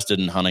interested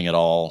in hunting at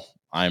all,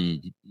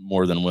 I'm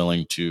more than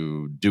willing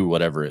to do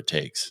whatever it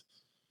takes.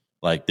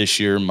 Like this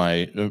year,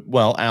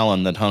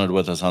 Alan that hunted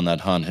with us on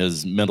that hunt,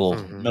 his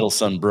Mhm. middle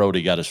son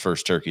Brody got his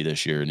first turkey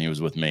this year, and he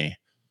was with me.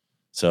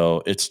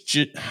 So it's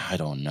just, I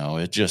don't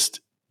know.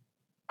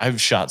 I've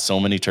shot so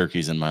many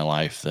turkeys in my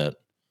life that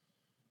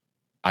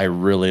I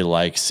really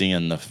like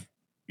seeing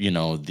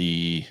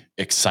the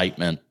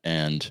excitement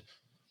and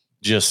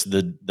just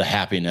the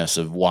happiness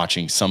of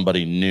watching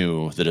somebody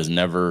new that has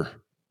never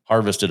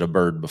harvested a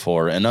bird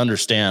before and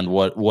understand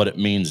what it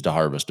means to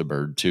harvest a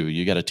bird too.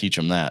 You got to teach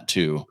them that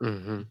too.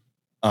 Mhm.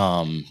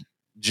 Um,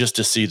 just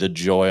to see the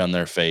joy on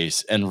their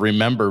face and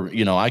remember,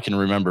 I can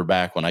remember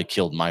back when I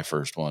killed my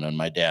first one and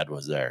my dad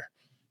was there,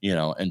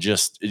 and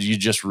you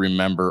just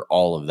remember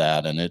all of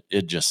that. And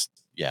it just,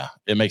 yeah,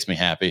 it makes me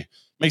happy.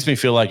 Makes me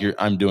feel like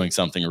I'm doing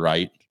something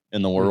right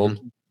in the world.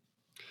 Mhm.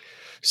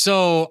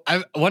 So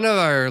one of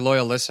our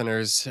loyal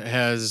listeners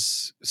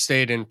has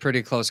stayed in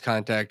pretty close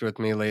contact with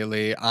me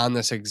lately on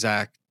this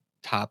exact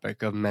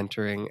topic of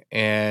mentoring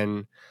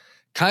and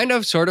kind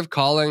of sort of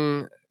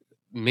calling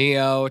me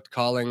out,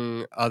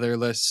 calling other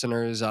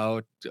listeners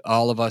out,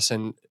 all of us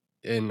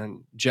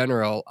in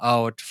general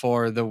out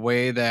for the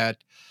way that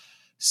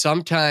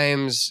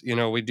sometimes,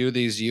 we do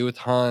these youth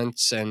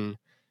hunts and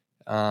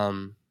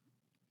um,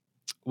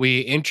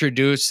 we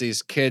introduce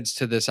these kids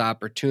to this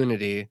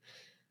opportunity,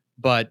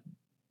 but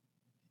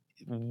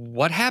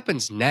what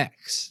happens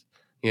next?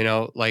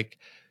 Like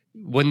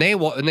when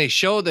they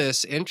show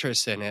this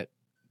interest in it,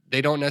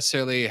 they don't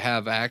necessarily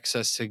have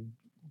access to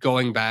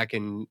going back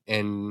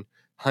and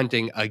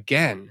hunting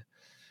again.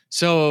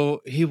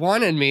 So he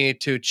wanted me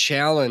to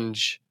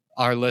challenge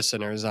our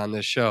listeners on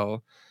this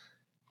show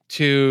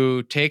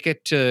to take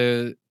it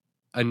to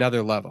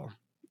another level.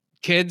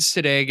 Kids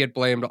today get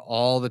blamed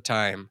all the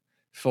time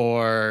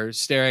for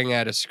staring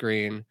at a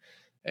screen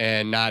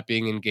and not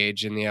being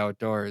engaged in the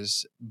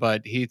outdoors.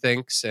 But he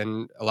thinks,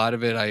 and a lot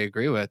of it I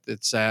agree with,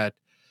 it's that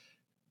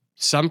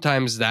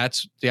sometimes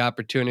that's the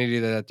opportunity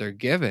that they're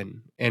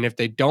given. And if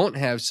they don't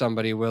have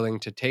somebody willing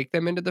to take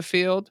them into the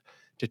field,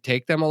 to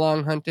take them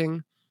along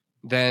hunting,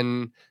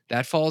 then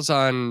that falls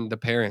on the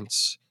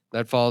parents.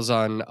 That falls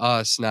on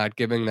us not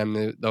giving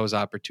them those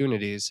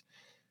opportunities.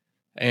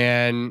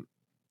 And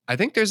I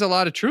think there's a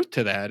lot of truth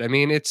to that. I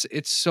mean, it's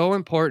so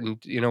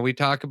important. We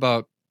talk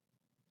about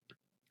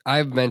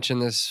I've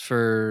mentioned this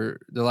for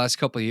the last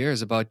couple of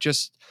years about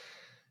just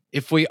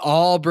if we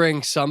all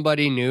bring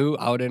somebody new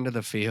out into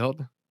the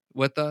field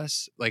with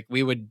us, like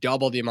we would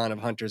double the amount of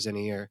hunters in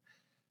a year.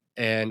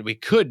 And we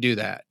could do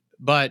that.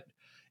 But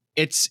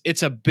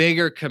it's a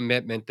bigger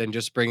commitment than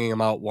just bringing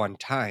them out one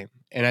time.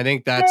 And I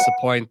think that's the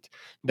point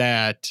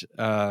that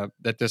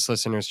this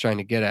listener is trying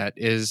to get at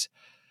is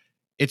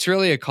it's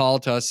really a call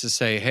to us to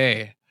say,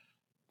 hey,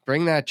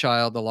 bring that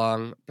child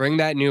along, bring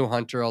that new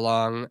hunter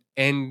along,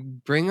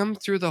 and bring them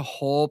through the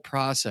whole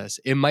process.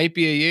 It might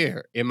be a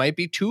year, it might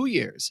be 2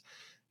 years.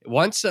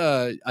 Once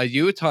a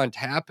youth hunt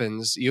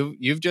happens,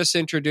 you've just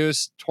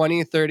introduced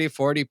 20, 30,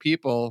 40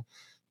 people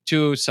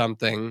to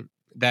something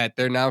that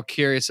they're now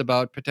curious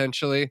about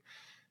potentially.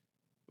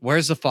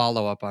 Where's the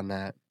follow up on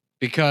that?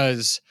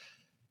 Because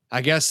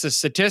I guess the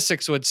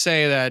statistics would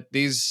say that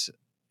these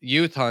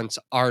youth hunts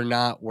are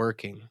not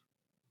working.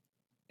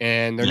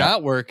 And they're Yep.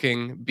 not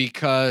working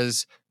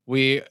because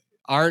we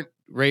aren't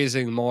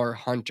raising more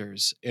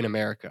hunters in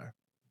America.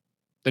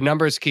 The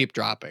numbers keep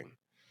dropping.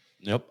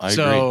 Yep. I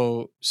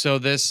agree. So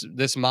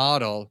this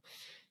model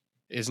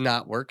is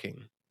not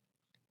working.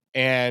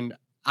 And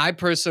I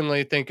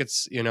personally think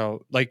it's,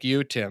 like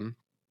you, Tim,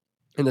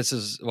 and this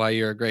is why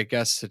you're a great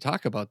guest to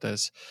talk about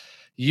this.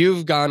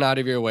 You've gone out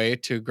of your way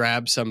to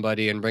grab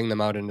somebody and bring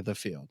them out into the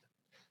field.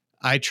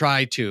 I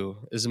try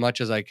to as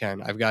much as I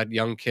can. I've got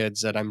young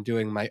kids that I'm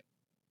doing my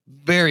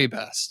very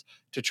best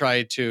to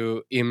try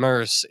to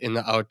immerse in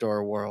the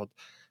outdoor world.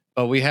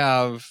 But we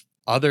have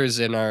others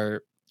in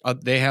our,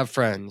 they have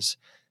friends,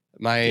 Yes.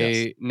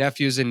 my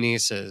nephews and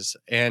nieces.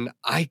 And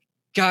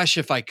gosh,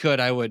 if I could,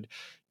 I would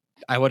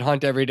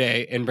hunt every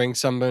day and bring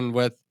someone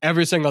with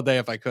every single day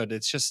if I could.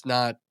 It's just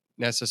not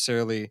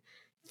necessarily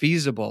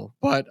feasible.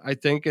 But I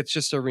think it's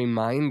just a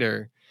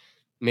reminder,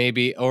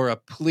 maybe, or a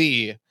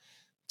plea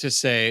to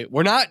say,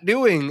 we're not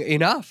doing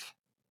enough.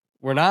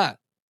 We're not.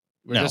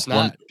 We're No. just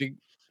not.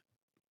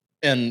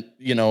 And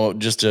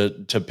just to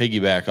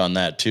piggyback on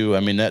that too,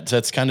 I mean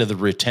that's kind of the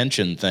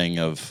retention thing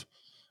of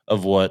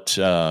what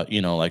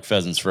like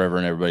Pheasants Forever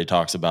and everybody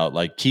talks about,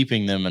 like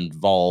keeping them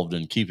involved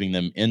and keeping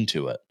them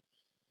into it.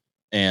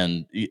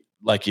 And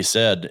like you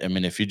said, I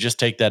mean, if you just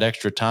take that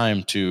extra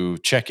time to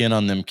check in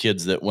on them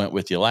kids that went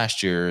with you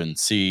last year and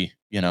see,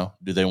 do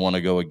they want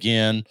to go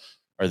again?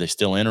 Are they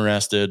still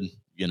interested?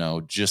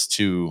 Just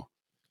to,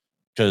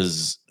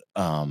 because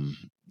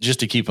just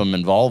to keep them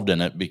involved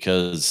in it,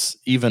 because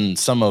even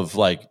some of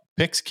like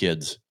Pick's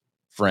kids'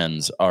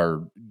 friends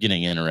are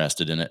getting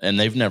interested in it and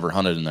they've never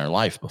hunted in their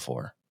life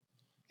before.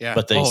 Yeah.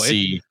 But they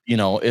see,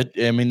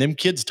 I mean, them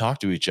kids talk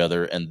to each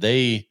other and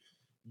they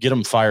get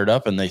them fired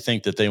up and they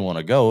think that they want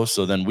to go.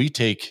 So then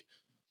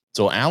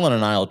so Alan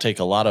and I will take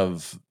a lot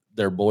of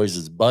their boys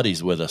as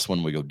buddies with us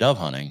when we go dove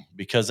hunting,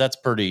 because that's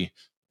pretty,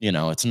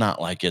 it's not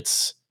like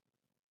it's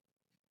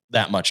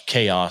that much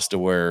chaos to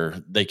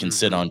where they can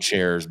sit on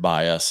chairs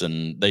by us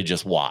and they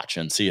just watch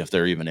and see if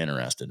they're even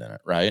interested in it.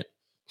 Right.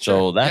 Sure.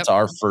 So that's Yep.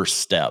 our first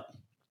step.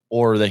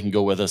 Or they can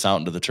go with us out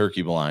into the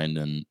turkey blind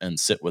and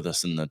sit with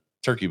us in the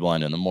turkey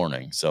blind in the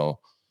morning. So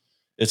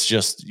it's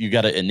just, you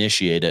got to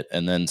initiate it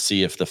and then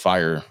see if the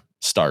fire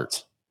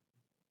starts.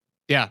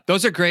 Yeah.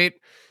 Those are great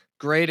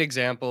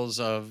examples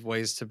of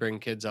ways to bring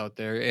kids out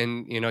there.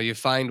 And, you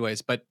find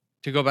ways. But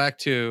to go back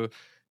to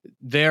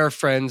their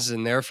friends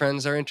and their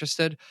friends are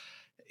interested,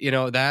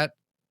 that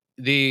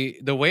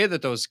the way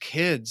that those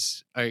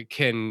kids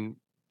can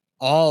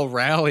all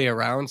rally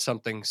around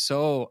something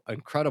so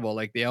incredible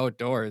like the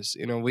outdoors.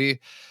 We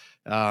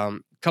a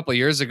couple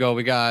years ago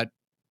we got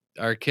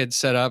our kids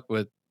set up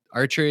with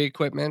archery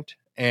equipment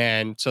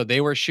And so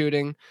they were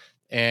shooting,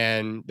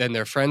 and then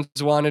their friends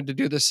wanted to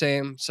do the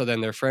same. So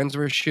then their friends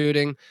were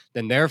shooting,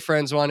 then their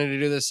friends wanted to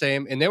do the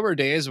same. And there were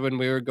days when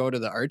we would go to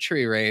the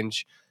archery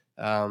range,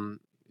 a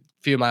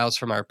few miles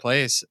from our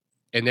place,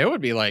 and there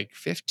would be like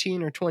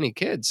 15 or 20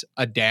 kids.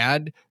 A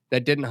dad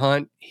that didn't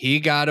hunt, he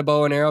got a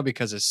bow and arrow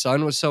because his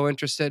son was so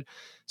interested.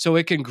 So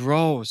it can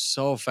grow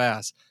so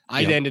fast.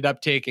 I Yep. ended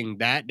up taking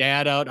that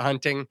dad out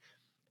hunting,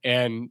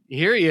 and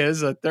here he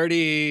is, a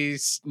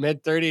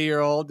mid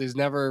 30-year-old who's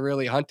never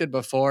really hunted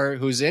before,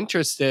 who's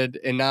interested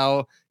in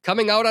now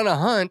coming out on a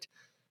hunt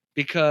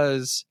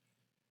because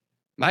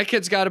my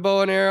kids got a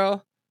bow and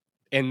arrow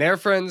and their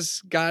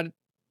friends got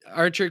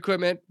archery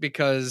equipment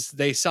because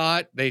they saw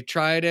it, they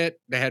tried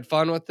it, they had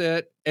fun with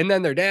it, and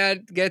then their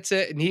dad gets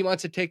it and he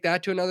wants to take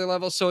that to another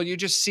level. So you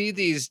just see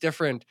these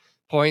different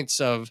points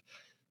of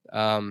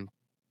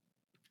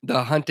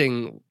the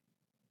hunting,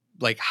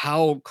 like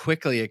how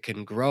quickly it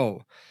can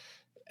grow.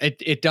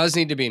 It does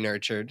need to be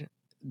nurtured.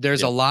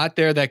 There's a Yep. lot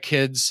there that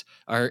kids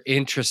are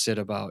interested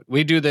about.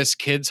 We do this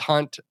kids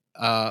hunt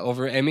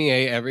over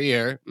MEA every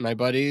year. My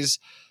buddies,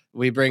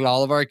 we bring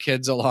all of our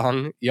kids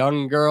along,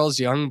 young girls,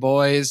 young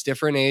boys,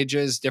 different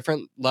ages,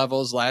 different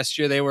levels. Last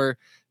year, they were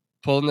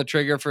pulling the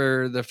trigger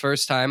for the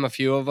first time, a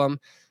few of them.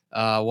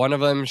 One of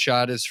them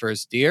shot his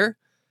first deer.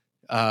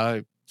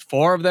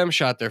 Four of them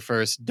shot their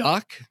first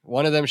duck.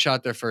 One of them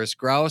shot their first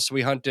grouse.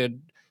 We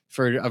hunted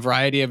for a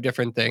variety of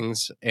different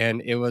things,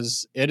 and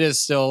it is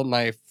still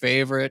my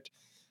favorite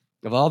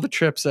of all the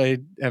trips I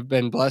have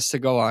been blessed to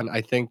go on.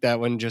 I think that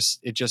one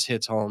just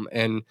hits home,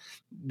 and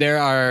there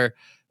are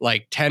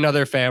like 10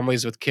 other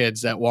families with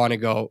kids that want to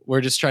go.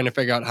 We're just trying to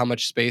figure out how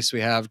much space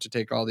we have to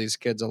take all these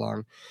kids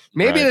along.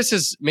 Maybe Right.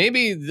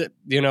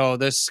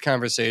 this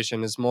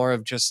conversation is more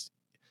of just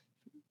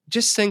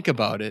think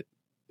about it.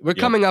 We're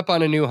Yep. coming up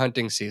on a new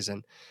hunting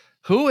season.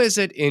 Who is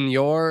it in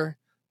your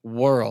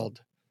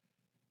world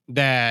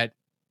that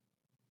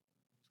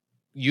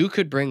you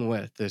could bring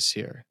with this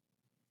year?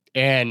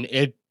 And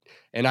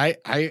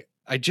I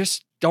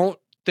just don't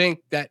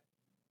think that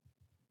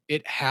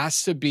it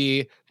has to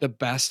be the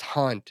best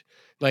hunt.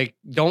 Like,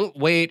 don't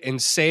wait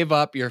and save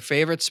up your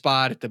favorite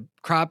spot at the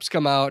crops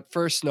come out,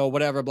 first snow,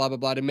 whatever, blah, blah,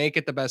 blah, to make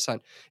it the best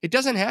hunt. It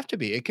doesn't have to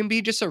be. It can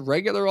be just a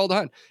regular old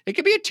hunt. It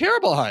could be a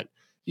terrible hunt.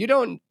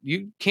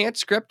 You can't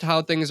script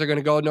how things are going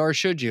to go, nor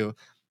should you.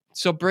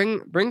 So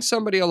bring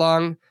somebody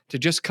along to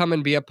just come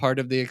and be a part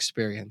of the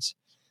experience.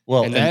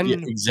 Well, And and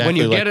then when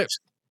exactly you like get it,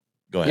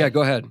 go yeah, ahead.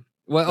 go ahead.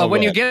 Well, No, go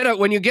when you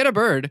ahead. get a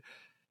bird,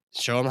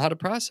 show them how to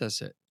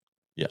process it.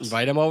 Yes.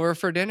 Invite them over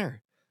for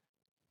dinner.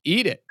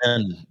 Eat it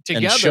And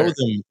together.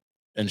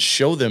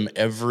 show them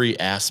every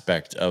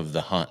aspect of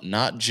the hunt,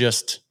 not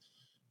just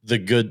the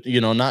good,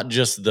 not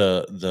just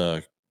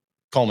the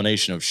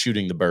culmination of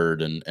shooting the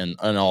bird and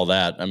all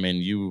that. I mean,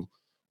 you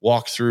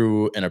walk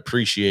through and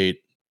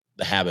appreciate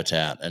the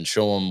habitat and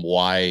show them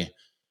why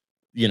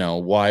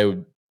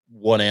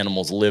what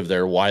animals live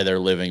there, why they're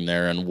living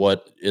there, and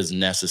what is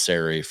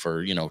necessary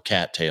for,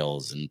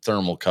 cattails and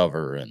thermal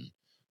cover and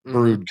Mhm.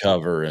 brood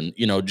cover, and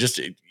just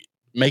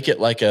make it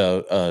like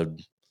a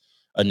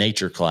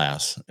nature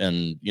class,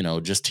 and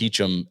just teach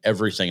them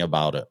everything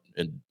about it,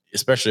 and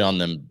especially on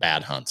them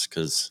bad hunts,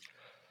 because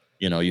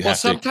you Well,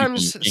 have to keep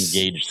them sometimes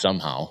engaged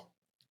somehow.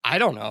 I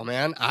don't know,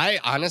 man. I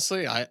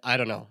honestly, I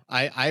don't know.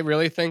 I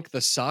really think the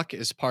suck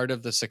is part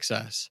of the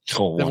success.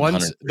 Oh, The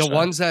ones the 100%.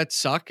 ones that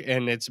suck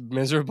and it's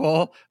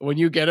miserable when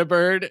you get a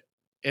bird,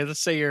 let's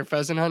say you're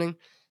pheasant hunting,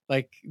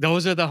 like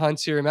those are the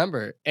hunts you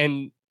remember.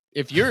 And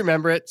if you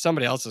remember it,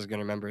 somebody else is going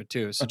to remember it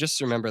too. So just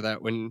remember that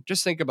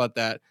just think about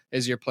that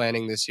as you're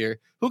planning this year.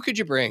 Who could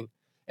you bring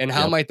and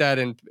how Yep, might that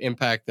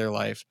impact their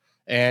life?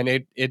 And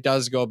it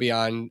does go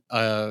beyond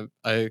a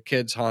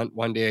kid's hunt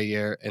one day a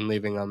year and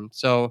leaving them.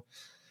 So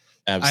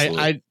I,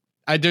 absolutely.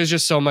 I, there's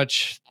just so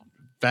much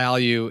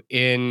value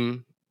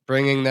in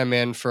bringing them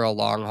in for a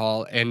long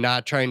haul and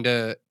not trying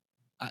to,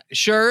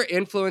 sure,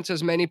 influence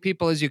as many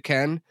people as you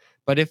can.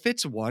 But if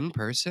it's one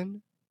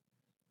person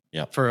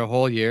Yep. for a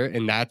whole year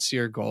and that's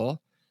your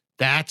goal,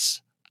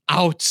 that's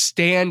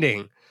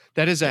outstanding.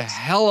 That is a Yes.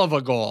 hell of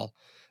a goal.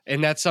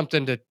 And that's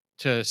something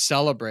to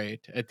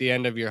celebrate at the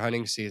end of your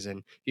hunting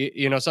season.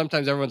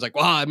 Sometimes everyone's like,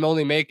 wow,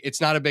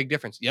 it's not a big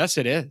difference. Yes,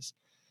 it is.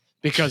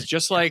 Because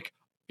just Yeah. like,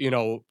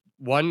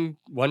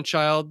 one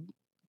child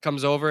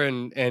comes over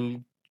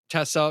and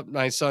tests out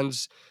my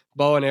son's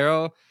bow and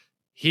arrow,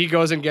 he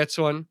goes and gets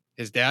one,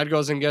 his dad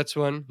goes and gets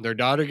one, their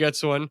daughter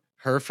gets one,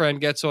 her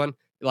friend gets one.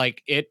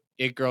 Like it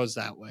grows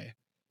that way.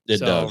 It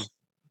So does.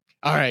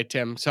 all right,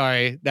 Tim,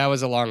 sorry that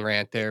was a long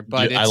rant there,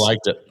 but I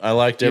liked it. I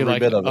liked you every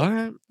liked bit it. of All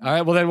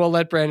right, well then we'll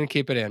let Brandon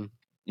keep it in.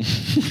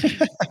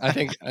 it. I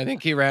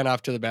think he ran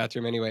off to the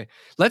bathroom anyway.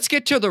 Let's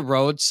get to the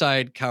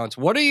roadside counts.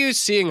 What are you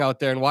seeing out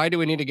there, and why do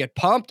we need to get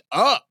pumped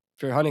up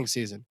for hunting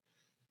season?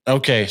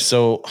 Okay,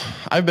 so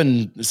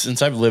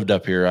since I've lived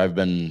up here, I've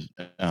been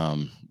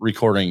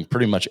recording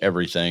pretty much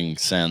everything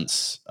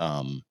since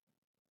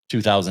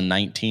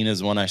 2019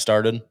 is when I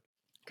started.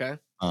 Okay.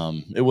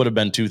 It would have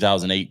been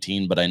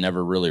 2018, but I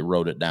never really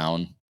wrote it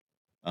down.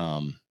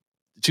 Um,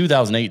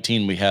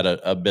 2018, we had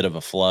a bit of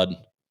a flood,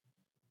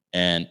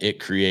 and it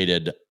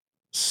created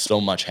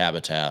so much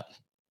habitat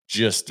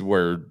just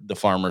where the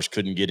farmers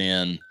couldn't get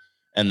in.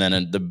 And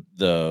then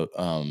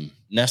the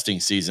nesting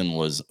season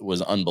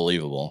was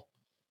unbelievable.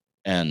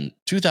 And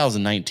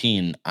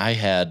 2019, I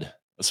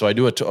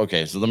do it.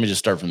 Okay, so let me just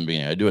start from the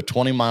beginning. I do a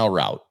 20-mile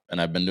route,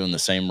 and I've been doing the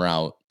same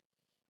route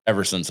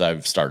ever since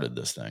I've started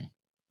this thing.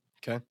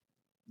 Okay.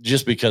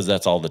 Just because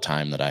that's all the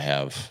time that I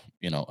have,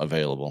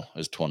 available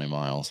is 20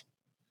 miles.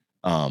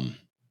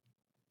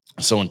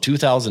 So in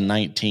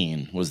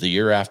 2019 was the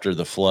year after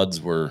the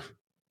floods were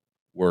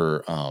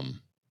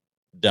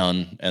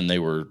done, and they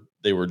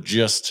were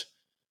just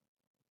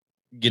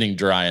getting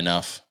dry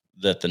enough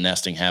that the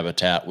nesting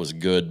habitat was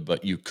good,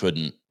 but you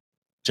couldn't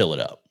till it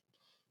up.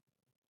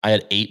 I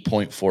had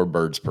 8.4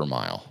 birds per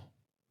mile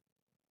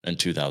in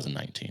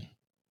 2019.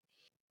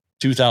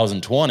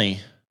 2020,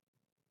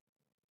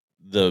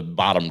 the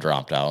bottom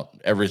dropped out.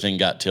 Everything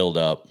got tilled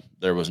up.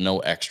 There was no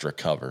extra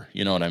cover.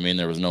 You know what I mean?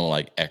 There was no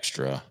like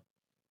extra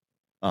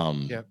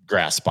Yep.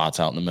 grass spots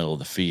out in the middle of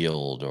the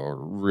field or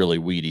really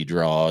weedy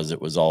draws.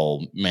 It was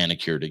all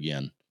manicured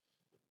again.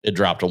 It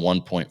dropped to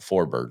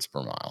 1.4 birds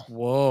per mile.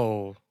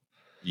 Whoa.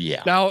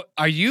 Yeah. Now,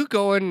 are you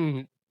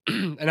going?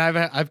 And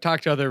I've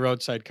talked to other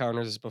roadside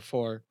counters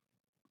before.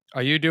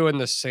 Are you doing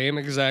the same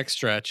exact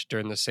stretch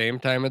during the same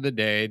time of the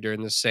day,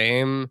 during the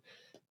same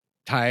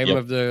time Yep.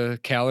 of the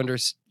calendar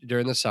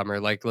during the summer?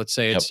 Like, let's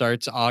say it Yep.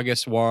 starts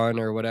August 1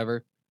 or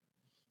whatever.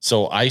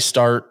 So I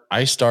start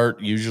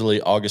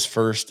usually August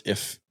 1st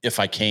if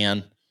I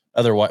can.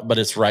 Otherwise, but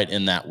it's right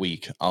in that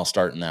week. I'll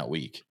start in that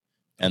week.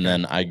 And Okay.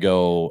 then I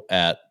go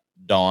at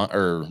dawn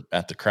or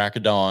at the crack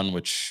of dawn,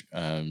 which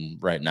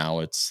right now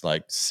it's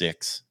like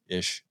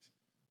 6-ish.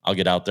 I'll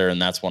get out there,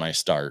 and that's when I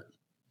start.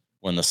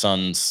 When the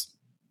sun's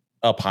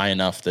up high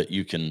enough that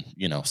you can,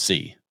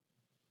 see.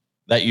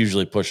 That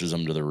usually pushes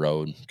them to the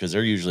road because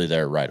they're usually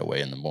there right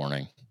away in the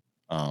morning.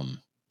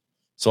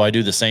 So I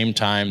do the same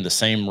time, the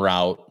same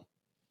route.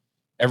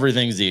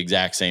 Everything's the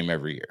exact same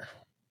every year.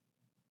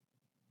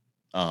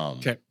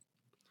 Okay.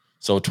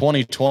 So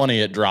 2020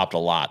 it dropped a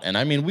lot, and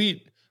I mean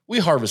we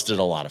harvested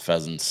a lot of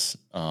pheasants.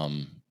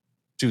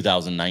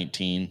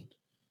 2019.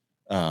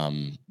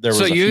 There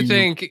So was a you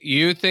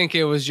few. think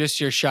it was just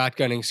your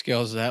shotgunning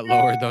skills that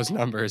lowered those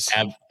numbers?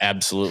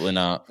 Absolutely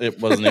not. It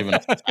wasn't even a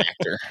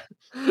factor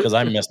because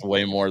I missed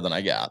way more than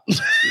I got.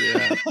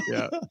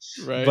 Yeah.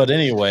 Right. But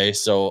anyway,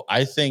 so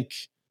I think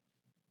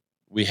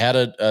we had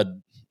a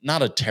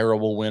not a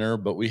terrible winter,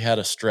 but we had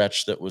a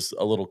stretch that was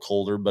a little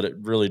colder, but it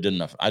really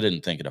didn't. I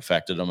didn't think it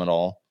affected them at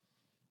all.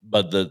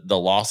 But the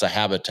loss of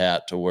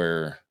habitat to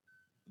where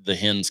the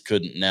hens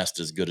couldn't nest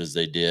as good as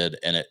they did,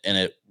 and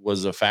it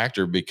was a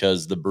factor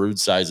because the brood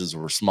sizes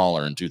were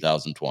smaller in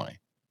 2020.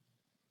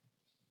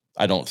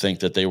 I don't think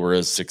that they were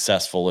as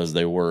successful as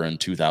they were in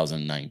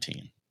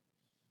 2019.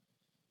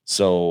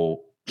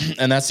 So,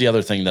 and that's the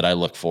other thing that I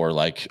look for.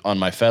 Like on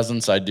my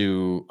pheasants, I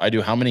do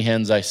how many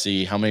hens I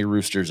see, how many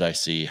roosters I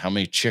see, how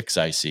many chicks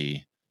I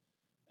see,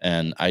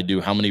 and I do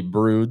how many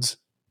broods.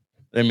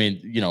 I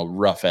mean,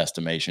 rough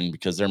estimation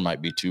because there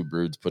might be 2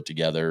 broods put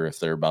together if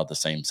they're about the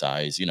same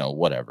size,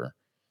 whatever.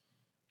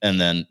 And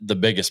then the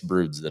biggest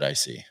broods that I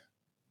see.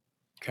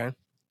 Okay.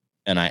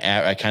 And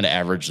I kind of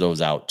average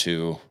those out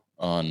too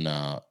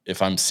on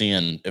if I'm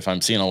seeing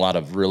a lot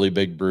of really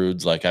big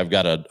broods, like I've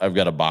got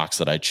a box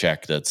that I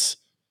check that's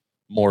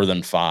more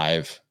than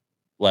 5,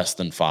 less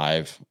than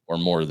 5, or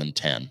more than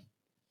 10.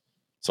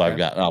 So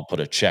Okay. I'll put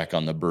a check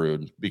on the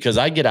brood because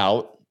I get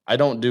out. I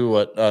don't do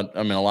what I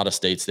mean. A lot of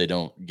states they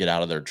don't get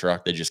out of their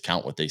truck; they just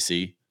count what they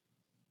see.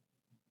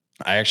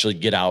 I actually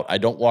get out. I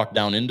don't walk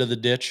down into the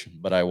ditch,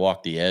 but I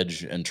walk the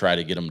edge and try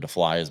to get them to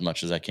fly as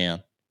much as I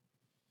can,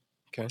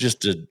 Okay.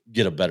 just to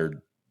get a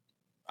better.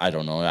 I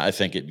don't know. I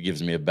think it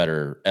gives me a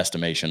better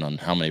estimation on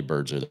how many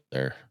birds are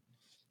there.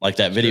 Like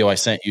that video I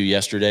sent you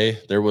yesterday,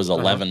 there was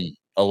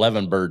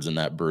 11 birds in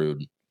that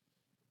brood,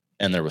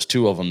 and there was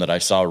 2 of them that I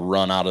saw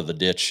run out of the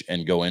ditch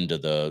and go into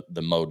the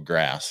mowed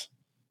grass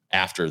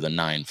after the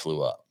 9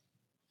 flew up.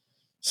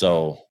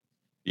 So,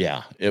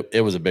 yeah,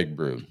 it was a big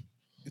brood.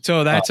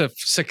 So that's a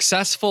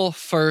successful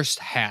first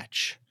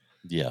hatch.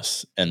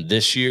 Yes, and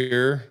this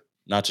year,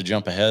 not to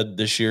jump ahead,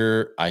 this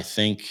year I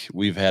think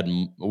we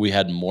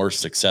had more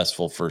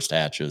successful first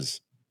hatches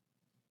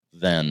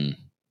than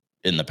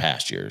in the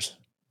past years.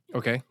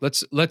 Okay.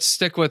 Let's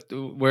stick with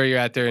where you're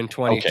at there in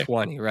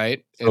 2020,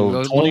 right? And So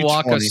we'll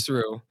walk 2020, us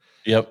through.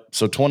 yep.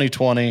 So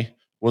 2020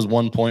 was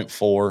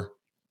 1.4.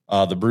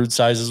 The brood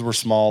sizes were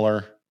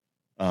smaller,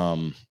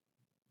 but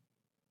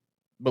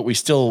we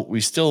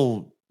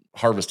still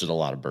harvested a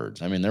lot of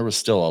birds. I mean, there was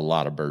still a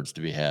lot of birds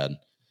to be had.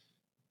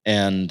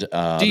 And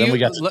then we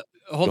got to,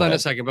 Hold go on a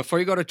ahead. second. Before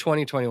you go to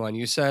 2021,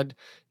 you said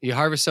you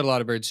harvested a lot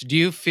of birds. Do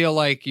you feel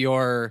like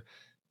your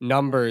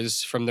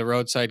numbers from the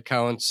roadside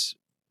counts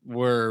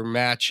were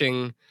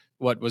matching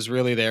what was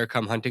really there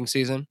come hunting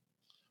season?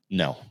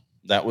 No,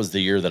 that was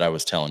the year that I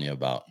was telling you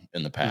about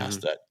in the Mm-hmm.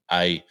 past that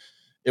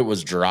it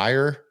was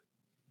drier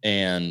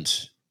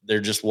and there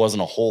just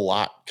wasn't a whole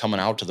lot coming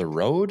out to the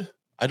road.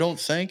 I don't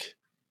think,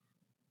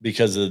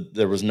 because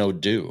there was no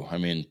dew. I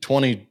mean,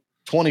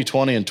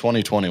 2020 and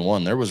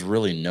 2021, there was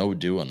really no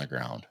dew on the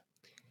ground.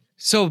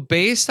 So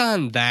based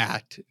on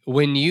that,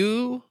 when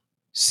you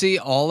see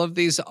all of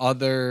these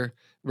other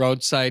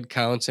roadside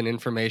counts and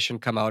information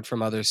come out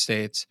from other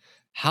states,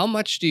 how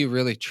much do you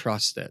really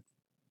trust it?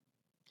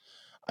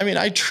 I mean,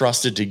 I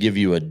trust it to give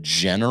you a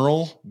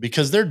general,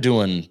 because they're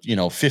doing,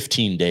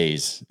 15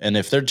 days. And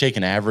if they're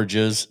taking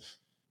averages,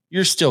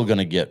 you're still going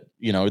to get,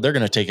 they're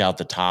going to take out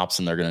the tops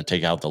and they're going to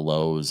take out the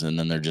lows, and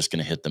then they're just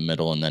going to hit the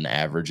middle and then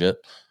average it.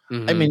 I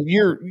Mhm.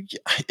 mean,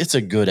 it's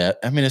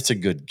a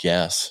good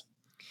guess.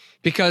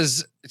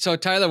 Because so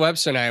Tyler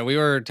Webster and I, we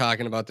were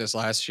talking about this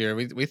last year.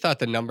 We thought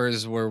the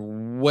numbers were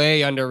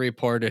way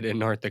underreported in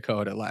North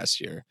Dakota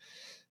last year,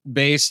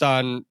 based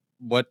on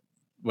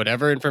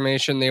whatever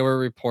information they were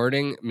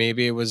reporting.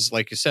 Maybe it was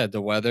like you said,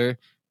 the weather,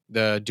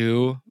 the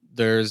dew.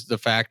 There's the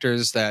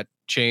factors that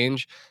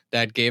change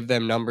that gave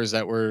them numbers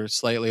that were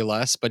slightly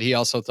less. But he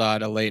also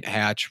thought a late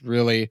hatch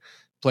really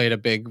played a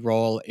big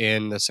role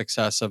in the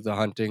success of the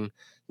hunting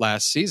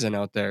last season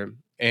out there.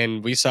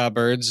 And we saw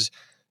birds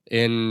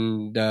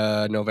in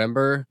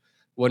November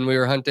when we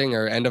were hunting,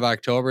 or end of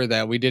October,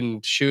 that we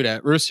didn't shoot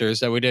at,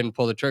 roosters that we didn't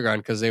pull the trigger on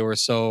because they were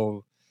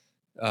so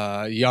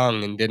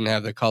young and didn't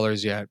have the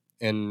colors yet.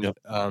 And Yep.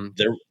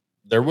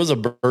 There was a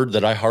bird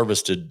that I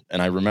harvested,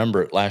 and I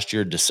remember it last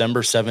year,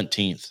 December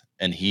 17th,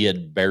 and he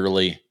had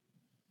barely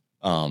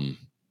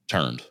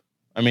turned.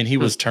 I mean, he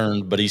was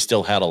turned, but he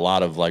still had a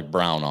lot of like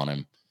brown on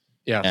him.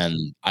 Yeah,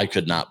 And I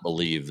could not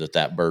believe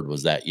that bird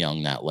was that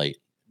young that late.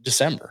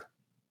 December.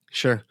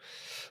 sure.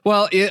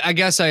 Well, I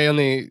guess I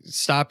only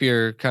stop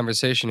your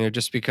conversation here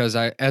just because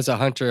as a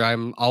hunter,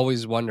 I'm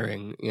always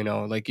wondering,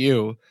 like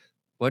you,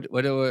 what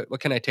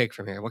can I take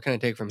from here? What can I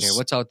take from here?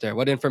 What's out there?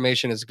 What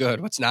information is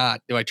good? What's not?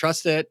 Do I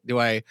trust it? Do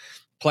I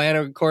plan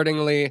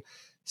accordingly?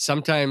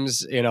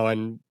 Sometimes,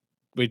 and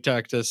we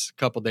talked this a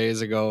couple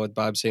days ago with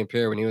Bob St.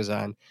 Pierre when he was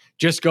on.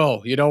 Just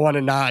go. You don't want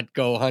to not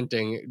go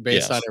hunting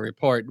based on Yes. a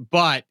report,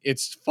 but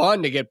it's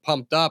fun to get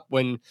pumped up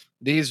when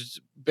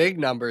these big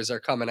numbers are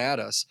coming at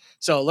us.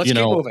 So let's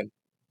keep moving.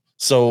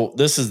 So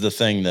this is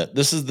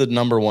the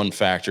number one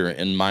factor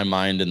in my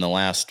mind in the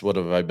last, what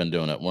have I been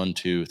doing it? 1,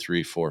 2,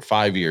 3, 4,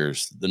 5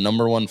 years. The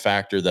number one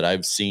factor that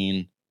I've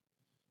seen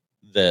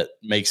that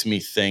makes me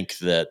think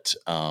that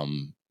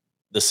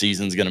the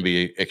season's going to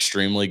be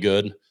extremely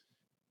good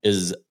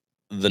is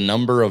the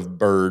number of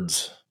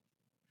birds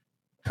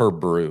per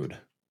brood.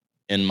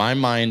 In my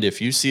mind,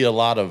 if you see a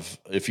lot of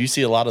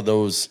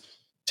those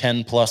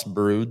 10 plus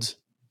broods,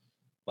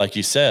 like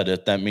you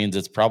said, that means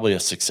it's probably a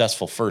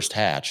successful first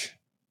hatch.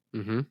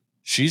 Mm-hmm.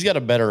 She's got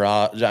a better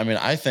odds. I mean,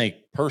 I think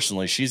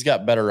personally, she's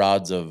got better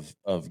odds of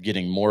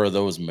getting more of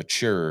those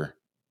mature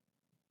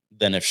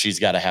than if she's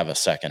got to have a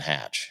second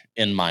hatch,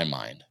 in my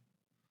mind.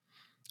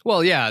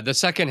 Well, yeah, the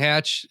second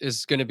hatch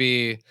is going to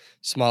be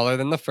smaller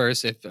than the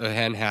first if a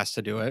hen has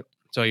to do it.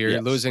 So you're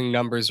Yes. losing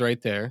numbers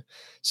right there.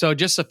 So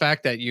just the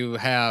fact that you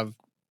have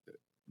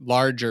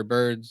larger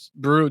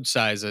brood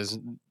sizes,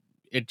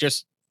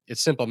 it's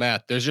simple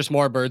math. There's just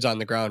more birds on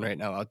the ground right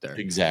now out there.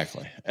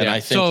 Exactly. And Yeah. I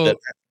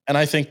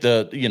think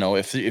that,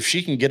 if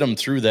she can get them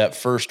through that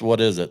first,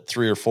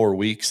 3 or 4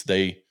 weeks,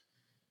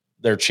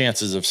 their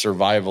chances of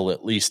survival,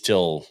 at least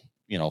till,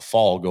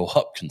 fall, go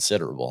up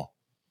considerable.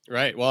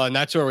 Right. Well, and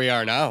that's where we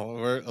are now.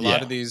 We're a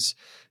lot of these,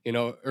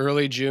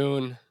 early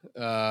June,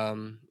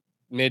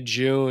 mid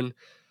June,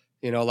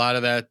 a lot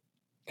of that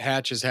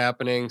hatch is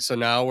happening. So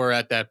now we're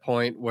at that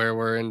point where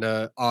we're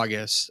into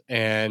August,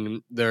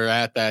 and they're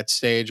at that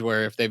stage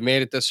where if they've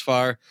made it this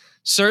far,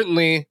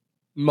 certainly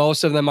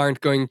most of them aren't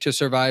going to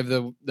survive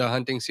the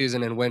hunting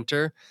season in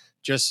winter,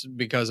 just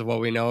because of what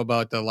we know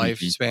about the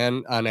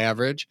lifespan on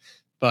average.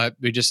 But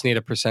we just need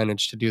a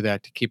percentage to do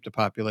that to keep the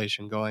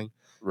population going.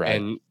 Right.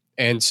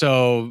 And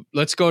so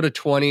let's go to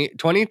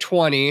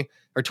 2020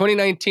 or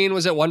 2019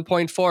 was at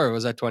 1.4, or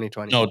was that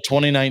 2020? No,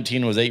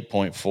 2019 was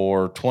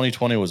 8.4,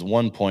 2020 was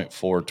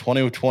 1.4,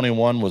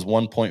 2021 was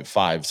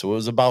 1.5. So it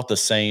was about the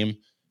same.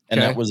 And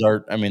Okay.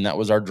 that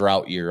was our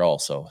drought year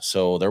also.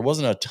 So there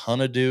wasn't a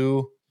ton of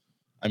dew.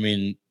 I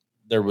mean,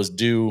 there was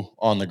dew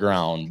on the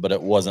ground, but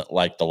it wasn't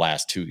like the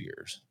last 2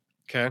 years.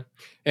 Okay.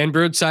 And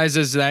brood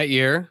sizes that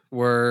year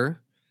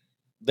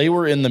They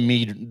were in the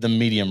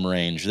medium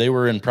range. They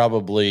were in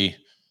probably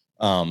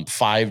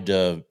 5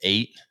 to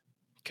 8.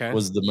 Okay.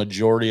 Was the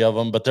majority of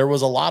them, but there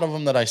was a lot of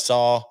them that I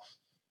saw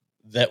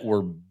that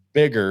were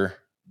bigger,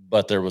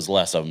 but there was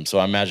less of them. So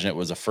I imagine it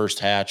was a first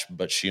hatch,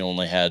 but she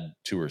only had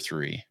 2 or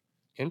 3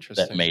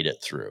 Interesting. that made it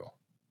through.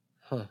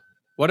 Huh.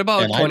 What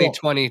about And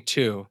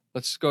 2022?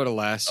 Let's go to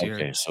last year.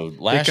 Okay, so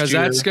last because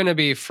year, that's going to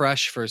be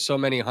fresh for so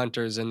many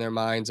hunters in their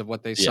minds of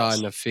what they saw Yes.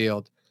 in the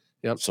field.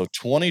 Yep. So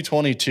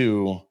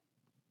 2022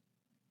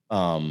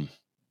 was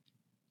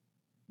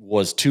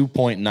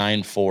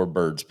 2.94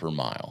 birds per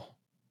mile.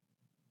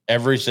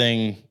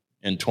 Everything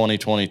in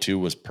 2022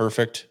 was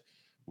perfect.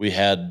 We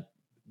had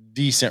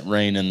decent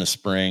rain in the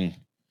spring,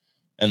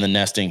 and the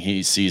nesting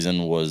heat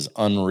season was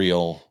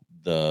unreal.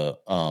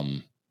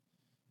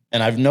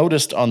 And I've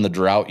noticed on the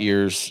drought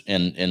years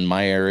in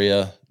my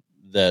area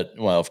that,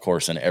 well, of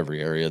course, in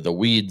every area, the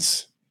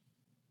weeds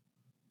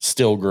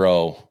still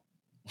grow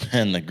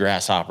and the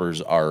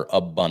grasshoppers are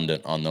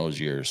abundant on those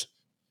years.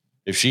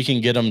 If she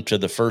can get them to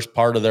the first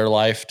part of their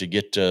life to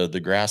get to the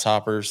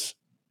grasshoppers,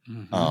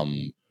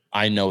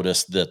 I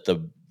noticed that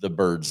the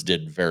birds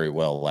did very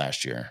well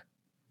last year.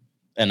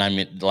 And I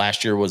mean,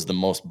 last year was the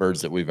most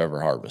birds that we've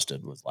ever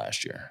harvested was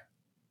last year.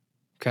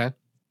 Okay.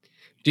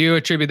 Do you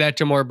attribute that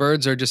to more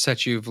birds or just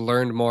that you've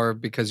learned more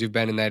because you've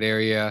been in that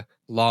area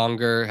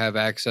longer, have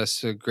access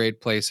to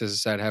great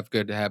places that have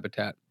good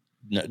habitat?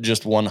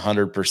 Just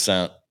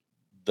 100%.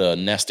 The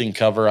nesting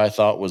cover I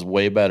thought was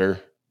way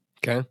better.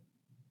 Okay.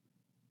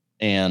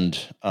 And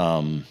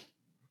the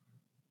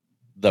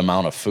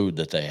amount of food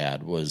that they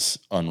had was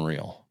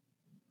unreal.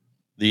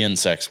 The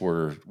insects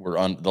were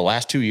the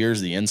last 2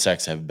 years, the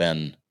insects have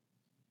been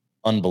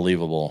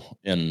unbelievable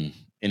in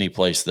any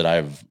place that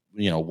I've,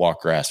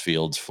 walked grass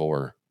fields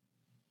for,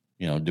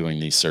 doing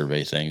these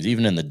survey things,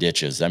 even in the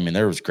ditches. I mean,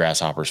 there was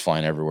grasshoppers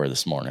flying everywhere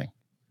this morning.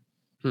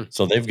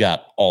 So they've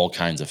got all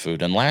kinds of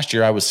food. And last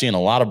year I was seeing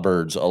a lot of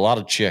birds, a lot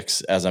of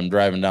chicks as I'm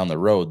driving down the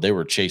road. They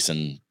were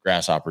chasing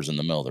grasshoppers in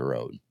the middle of the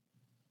road.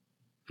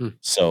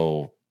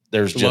 So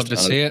there's Love to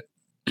see it.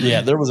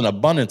 Yeah, there was an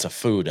abundance of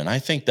food. And I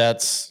think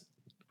that's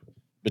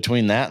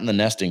between that and the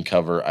nesting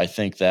cover. I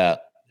think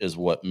that is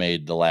what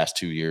made the last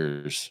 2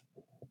 years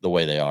the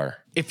way they are.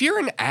 If you're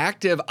an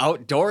active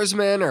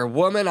outdoorsman or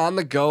woman on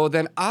the go,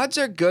 then odds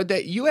are good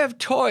that you have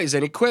toys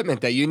and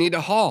equipment that you need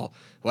to haul.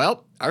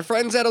 Well, our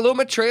friends at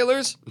Aluma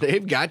Trailers,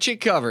 they've got you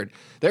covered.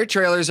 Their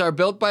trailers are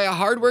built by a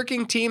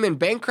hardworking team in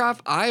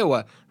Bancroft,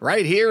 Iowa,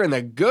 right here in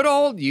the good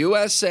old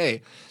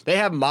USA. They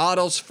have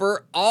models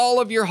for all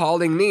of your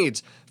hauling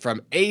needs,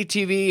 from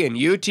ATV and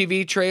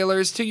UTV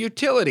trailers to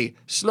utility,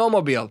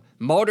 snowmobile,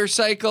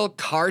 motorcycle,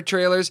 car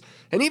trailers,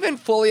 and even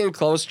fully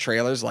enclosed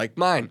trailers like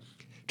mine.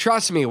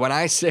 Trust me when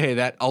I say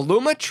that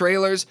Aluma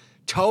Trailers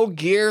tow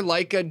gear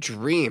like a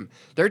dream.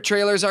 Their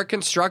trailers are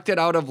constructed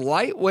out of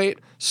lightweight,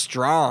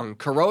 strong,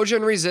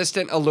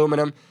 corrosion-resistant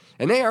aluminum,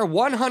 and they are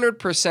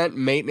 100%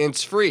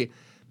 maintenance-free.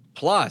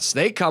 Plus,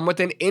 they come with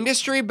an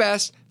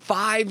industry-best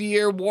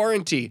 5-year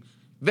warranty.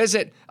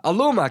 Visit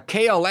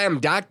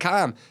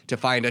alumaklm.com to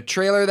find a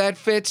trailer that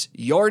fits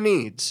your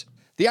needs.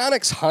 The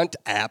onX Hunt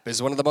app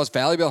is one of the most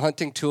valuable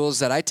hunting tools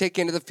that I take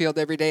into the field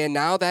every day, and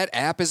now that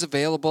app is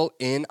available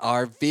in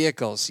our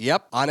vehicles.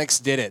 Yep, onX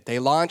did it. They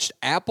launched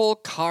Apple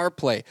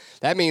CarPlay.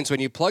 That means when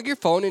you plug your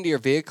phone into your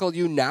vehicle,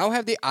 you now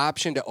have the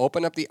option to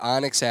open up the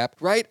onX app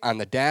right on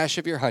the dash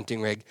of your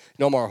hunting rig.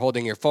 No more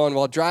holding your phone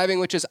while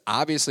driving, which is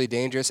obviously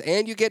dangerous,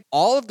 and you get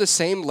all of the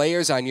same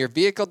layers on your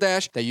vehicle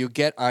dash that you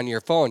get on your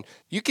phone.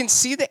 You can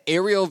see the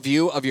aerial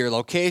view of your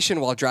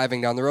location while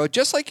driving down the road,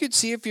 just like you'd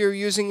see if you're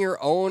using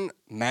your own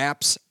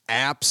maps,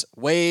 apps,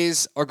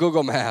 Waze, or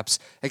Google Maps.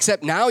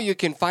 Except now you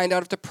can find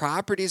out if the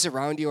properties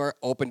around you are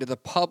open to the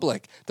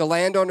public, the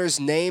landowner's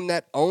name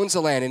that owns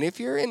the land. And if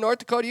you're in North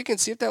Dakota, you can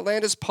see if that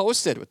land is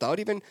posted without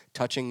even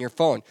touching your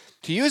phone.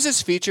 To use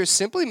this feature,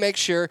 simply make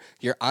sure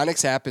your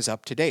onX app is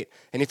up to date.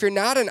 And if you're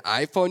not an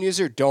iPhone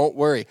user, don't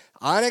worry.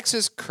 onX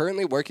is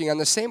currently working on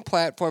the same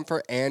platform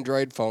for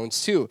Android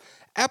phones too.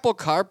 Apple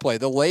CarPlay,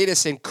 the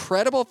latest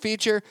incredible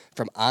feature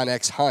from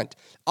onX Hunt.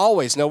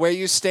 Always know where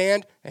you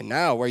stand and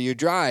now where you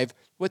drive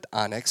with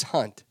onX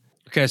Hunt.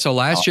 Okay, so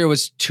last year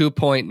was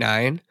 2.9,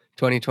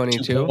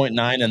 2022.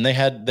 2.9, and they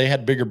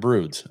had bigger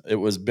broods. It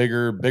was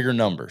bigger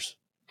numbers.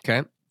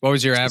 Okay. What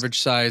was your average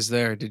size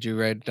there? Did you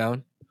write it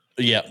down?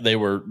 Yeah, they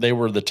were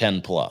the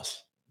 10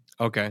 plus.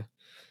 Okay.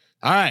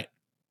 All right.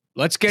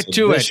 Let's get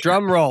to it.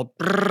 Drum roll.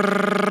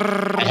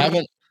 I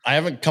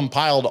haven't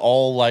compiled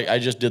all, I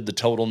just did the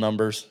total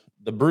numbers.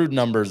 The brood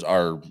numbers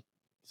are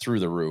through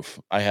the roof.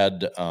 I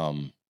had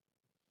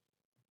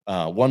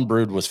one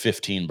brood was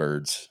 15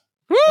 birds.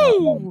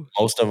 Woo!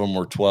 Most of them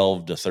were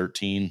 12 to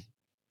 13,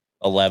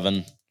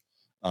 11.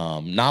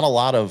 Not a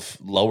lot of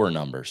lower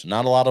numbers.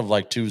 Not a lot of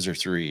like 2s or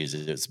 3s.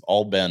 It's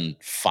all been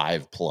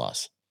 5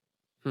 plus.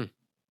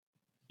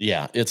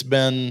 Yeah, it's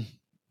been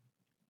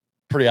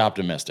pretty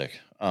optimistic.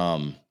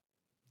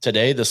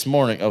 This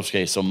morning,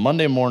 okay, so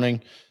Monday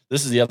morning,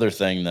 this is the other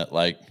thing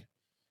that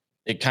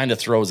it kind of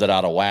throws it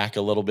out of whack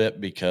a little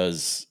bit,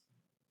 because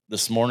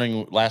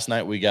last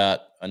night we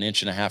got 1.5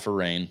 inches of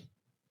rain,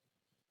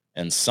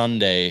 and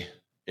Sunday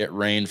it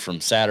rained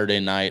from Saturday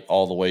night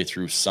all the way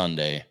through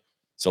Sunday.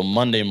 So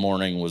Monday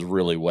morning was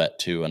really wet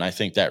too, and I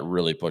think that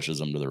really pushes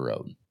them to the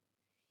road.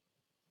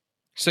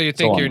 So you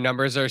think your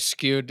numbers are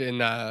skewed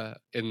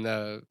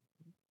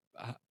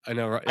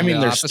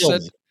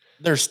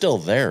they're still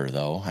there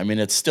though. I mean,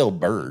 it's still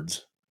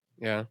birds.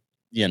 Yeah.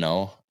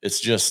 It's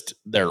just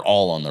they're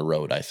all on the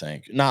road, I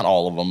think. Not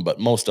all of them, but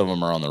most of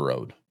them are on the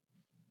road.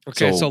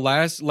 Okay, so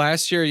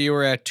last year you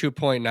were at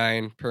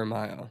 2.9 per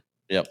mile.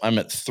 Yep, I'm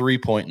at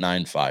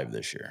 3.95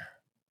 this year.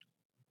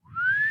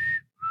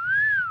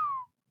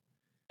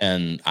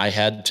 And I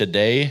had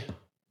today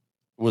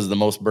was the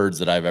most birds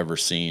that I've ever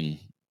seen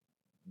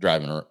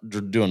driving or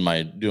doing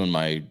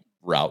my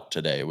route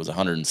today. It was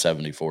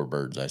 174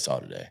 birds I saw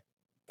today.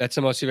 That's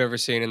the most you've ever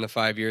seen in the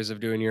 5 years of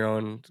doing your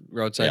own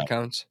roadside Yeah.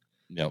 counts?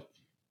 Yep.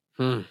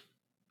 Man.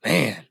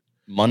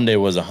 Monday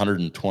was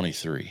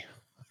 123.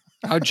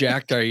 How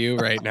jacked are you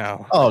right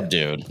now? Oh,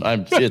 dude,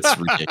 it's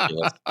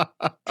ridiculous.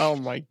 Oh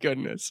my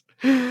goodness.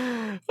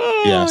 Yeah,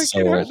 Oh, I can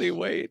so hardly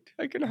wait.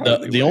 I can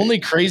hardly the wait.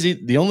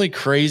 only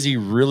crazy,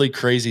 really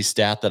crazy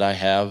stat that I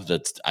have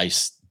that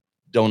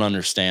don't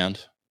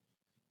understand.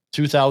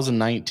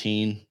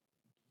 2019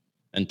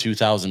 and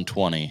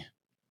 2020,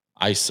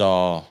 I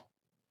saw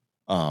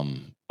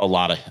a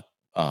lot of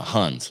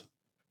Huns.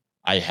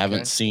 I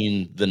haven't Okay.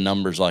 seen the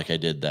numbers like I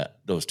did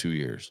those 2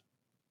 years.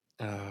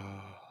 Oh,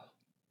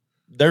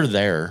 They're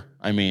there.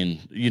 I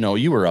mean,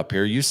 you were up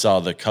here, you saw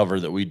the cover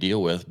that we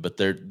deal with, but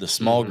they're the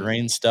small mhm.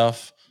 grain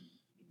stuff,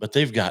 but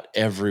they've got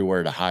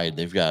everywhere to hide.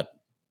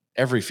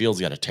 Every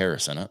field's got a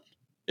terrace in it,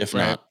 if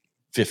Right. not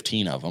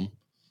 15 of them.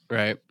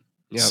 Right.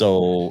 Yep.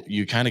 So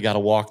you kind of got to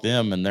walk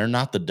them, and they're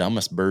not the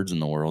dumbest birds in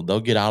the world.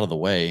 They'll get out of the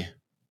way.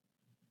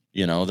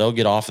 They'll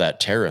get off that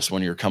terrace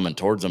when you're coming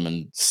towards them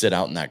and sit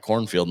out in that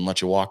cornfield and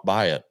let you walk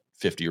by it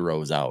 50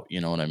 rows out.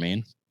 You know what I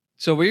mean?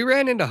 So we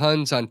ran into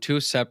Huns on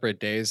 2 separate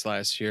days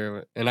last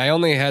year, and I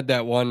only had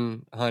that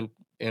one hunt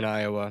in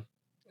Iowa,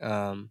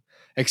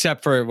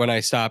 except for when I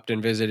stopped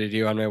and visited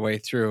you on my way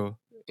through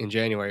in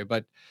January.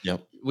 But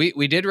Yep.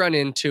 we did run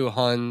into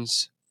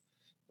Huns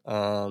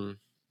 2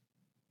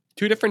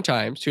 different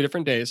times, 2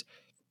 different days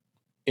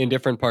in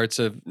different parts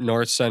of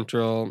North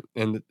Central,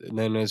 and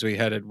then as we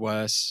headed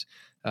west,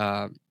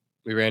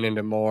 we ran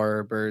into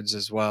more birds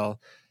as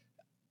well.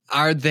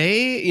 Are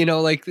they,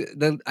 like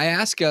I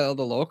ask all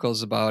the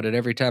locals about it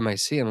every time I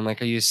see them. I'm like,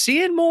 are you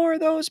seeing more of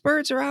those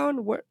birds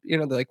around? What,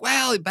 they're like,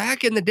 well,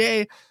 back in the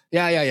day.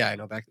 Yeah. I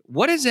know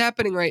What is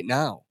happening right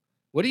now?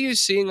 What are you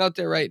seeing out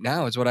there right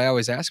now is what I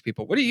always ask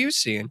people. What are you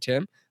seeing,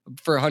 Tim,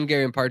 for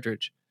Hungarian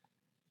partridge?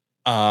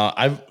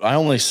 I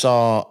only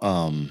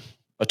saw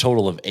a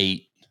total of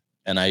 8,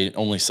 and I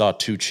only saw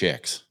 2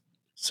 chicks.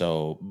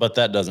 So, but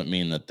that doesn't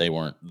mean that they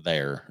weren't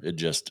there.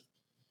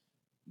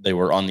 They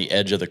were on the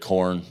edge of the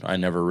corn. I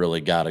never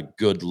really got a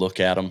good look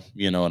at them.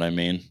 You know what I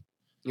mean?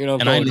 You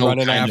don't And I go know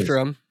running kind of after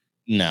them.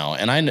 no,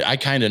 and I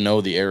kind of know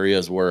the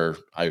areas where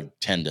I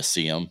tend to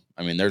see them.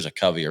 I mean, there's a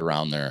covey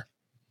around there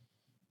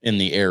in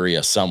the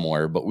area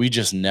somewhere, but we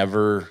just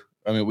never.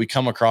 I mean, we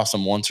come across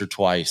them once or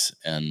twice,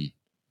 and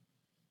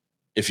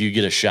if you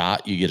get a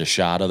shot, you get a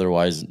shot.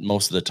 Otherwise,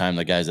 most of the time,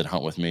 the guys that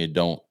hunt with me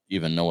don't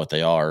even know what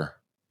they are,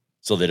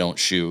 so they don't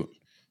shoot.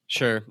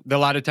 Sure. A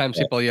lot of times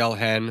But, people yell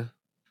hen.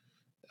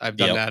 I've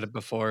done yep. that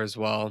before as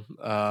well.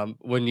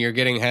 When you're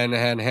getting hen,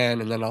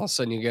 and then all of a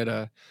sudden you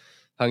get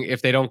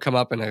if they don't come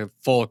up in a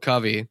full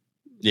covey,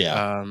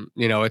 Yeah.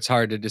 it's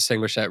hard to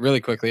distinguish that really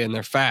quickly, and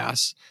they're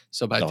fast.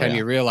 So by the Oh time yeah.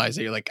 you realize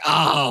it, you're like,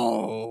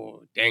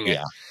 oh, dang it.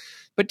 Yeah.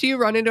 But do you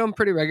run into them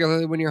pretty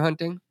regularly when you're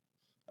hunting?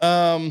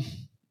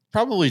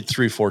 Probably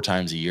 3-4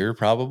 times a year,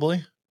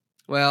 probably.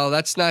 Well,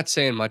 that's not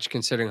saying much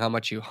considering how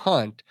much you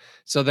hunt.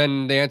 So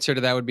then the answer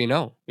to that would be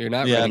no. You're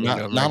not Yeah, running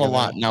into them not a regularly.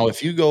 lot. Now,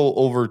 if you go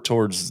over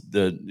towards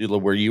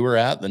where you were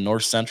at, the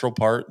north central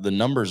part, the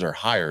numbers are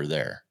higher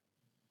there.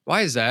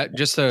 Why is that?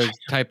 Just the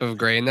type of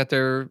grain that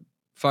they're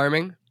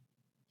farming?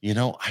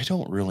 I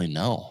don't really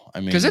know. I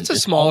mean, Because it's a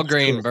it's small all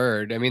grain still,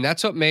 bird. I mean,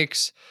 that's what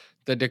makes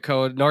the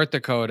North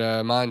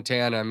Dakota,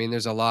 Montana. I mean,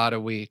 there's a lot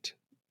of wheat,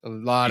 a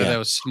lot of yeah.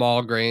 those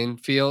small grain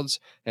fields,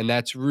 and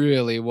that's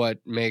really what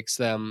makes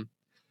them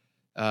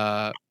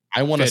I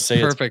want to fit say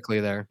it's perfectly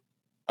there.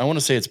 I want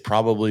to say it's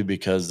probably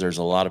because there's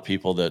a lot of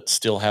people that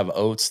still have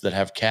oats that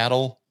have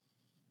cattle.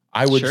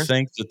 I would Sure.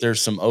 think that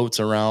there's some oats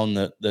around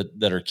that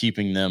are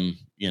keeping them,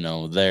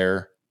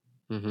 there.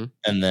 Mm-hmm.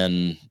 And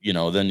then,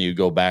 then you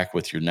go back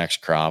with your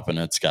next crop and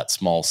it's got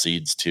small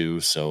seeds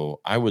too.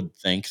 So I would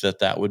think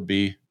that would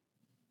be,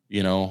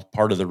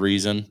 part of the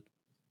reason.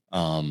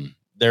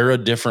 They're a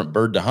different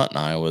bird to hunt in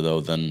Iowa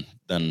though than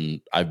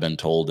I've been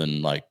told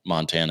in like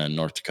Montana and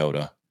North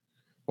Dakota.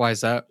 Why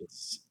is that?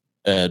 It's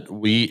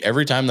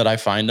every time that I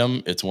find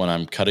them, it's when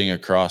I'm cutting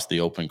across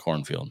the open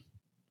cornfield.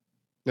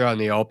 They're on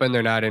the open.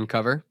 They're not in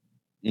cover.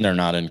 They're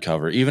not in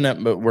cover. Even at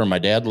where my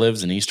dad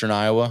lives in eastern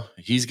Iowa,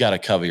 he's got a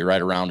covey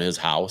right around his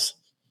house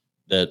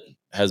that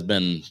has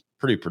been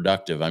pretty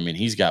productive. I mean,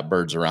 he's got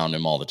birds around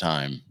him all the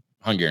time,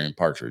 Hungarian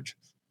partridge,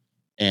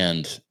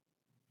 and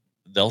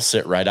they'll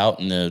sit right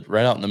out in the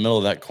middle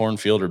of that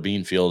cornfield or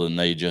bean field, and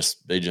they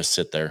just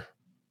sit there,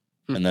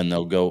 and then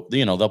they'll go.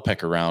 They'll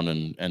peck around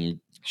and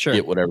Sure.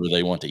 get whatever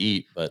they want to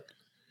eat, but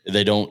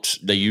they don't.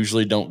 They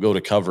usually don't go to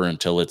cover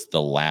until it's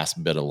the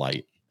last bit of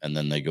light, and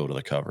then they go to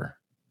the cover.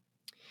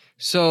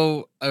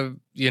 So,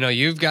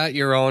 you've got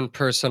your own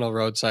personal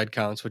roadside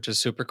counts, which is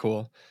super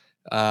cool.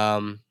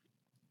 How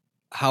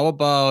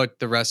about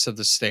the rest of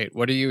the state?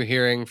 What are you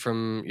hearing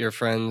from your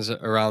friends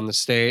around the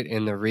state,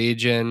 in the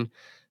region?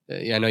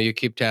 I know you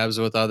keep tabs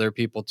with other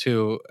people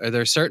too. Are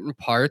there certain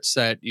parts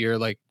that you're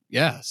like,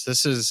 yes,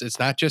 it's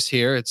not just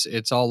here,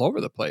 it's all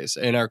over the place?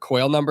 And are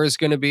quail numbers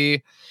going to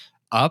be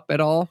up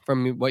at all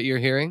from what you're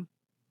hearing?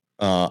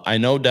 I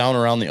know down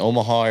around the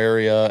Omaha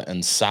area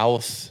and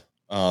south,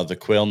 the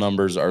quail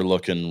numbers are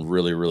looking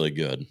really, really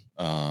good.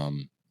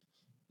 Some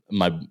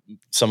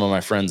of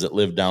my friends that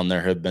live down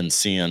there have been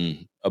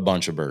seeing a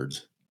bunch of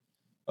birds,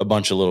 a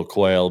bunch of little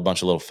quail, a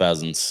bunch of little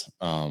pheasants.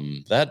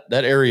 That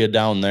area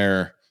down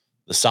there,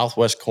 the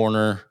southwest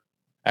corner,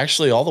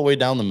 actually all the way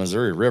down the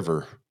Missouri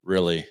River,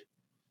 really,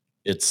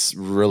 it's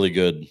really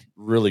good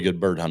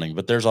bird hunting.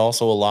 But there's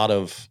also a lot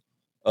of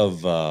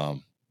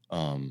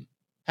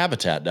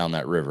habitat down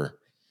that river.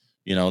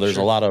 There's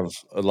Sure. a lot of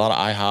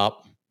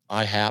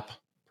IHAP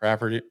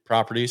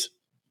properties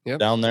Yep.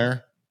 down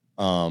there,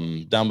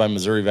 down by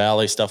Missouri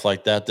Valley, stuff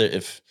like that. That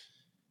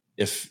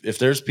if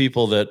there's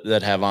people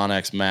that have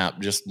Onyx map,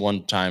 just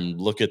one time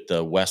look at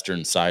the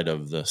western side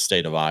of the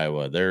state of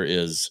Iowa. There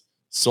is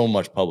so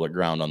much public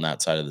ground on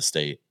that side of the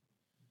state,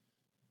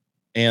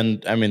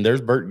 and I mean,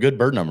 there's good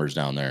bird numbers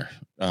down there.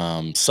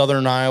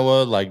 Southern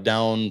Iowa, like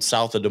down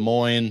south of Des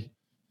Moines,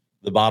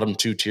 the bottom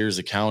two tiers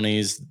of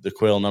counties, the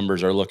quail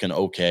numbers are looking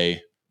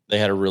okay. They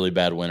had a really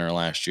bad winter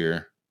last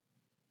year.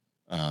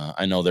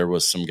 I know there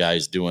was some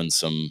guys doing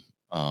some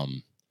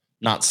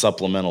not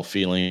supplemental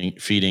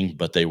feeding,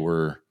 but they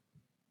were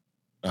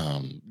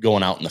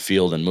going out in the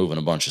field and moving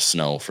a bunch of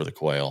snow for the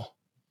quail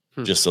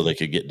just so they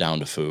could get down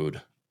to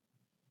food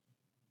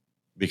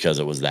because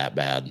it was that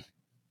bad.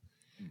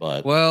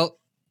 But Well,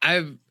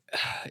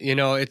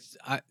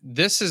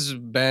 this has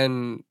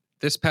been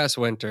this past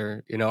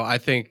winter, I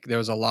think there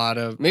was a lot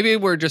of, maybe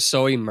we're just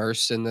so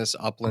immersed in this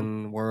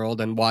upland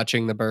world and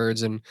watching the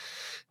birds, and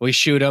we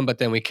shoot them, but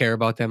then we care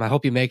about them. I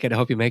hope you make it. I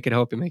hope you make it. I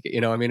hope you make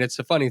it. I mean, it's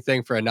a funny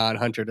thing for a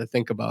non-hunter to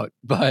think about,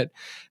 but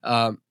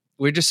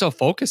we're just so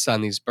focused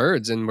on these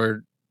birds, and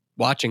we're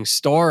watching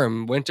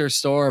winter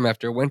storm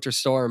after winter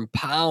storm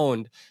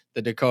pound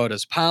the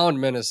Dakotas,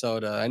 pound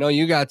Minnesota. I know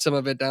you got some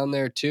of it down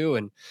there too,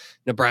 and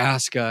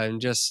Nebraska,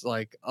 and just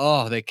like,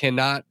 oh, they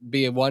cannot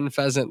be one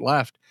pheasant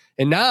left.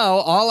 And now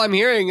all I'm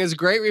hearing is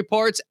great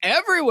reports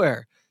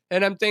everywhere.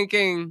 And I'm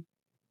thinking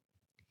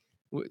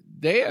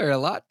they are a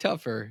lot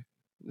tougher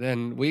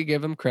than we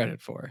give them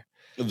credit for.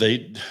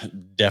 they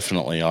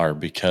definitely are,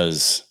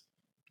 because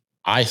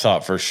I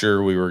thought for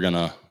sure we were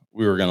gonna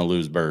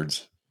lose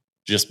birds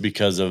just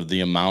because of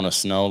the amount of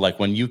snow. Like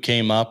when you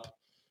came up,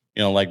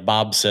 like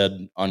Bob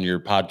said on your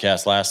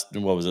podcast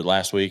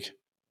last week,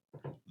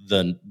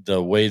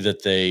 the way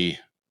that they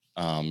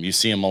you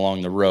see them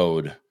along the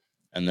road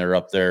and they're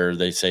up there,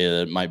 they say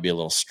that it might be a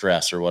little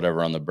stress or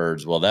whatever on the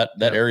birds. Well, that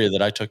Yep. area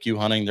that I took you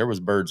hunting, there was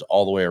birds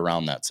all the way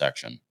around that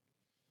section,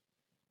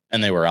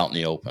 and they were out in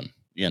the open,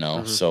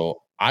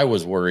 So I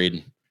was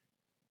worried.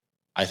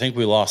 I think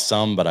we lost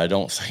some, but I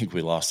don't think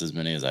we lost as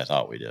many as I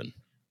thought we did.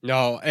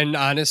 No, and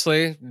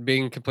honestly,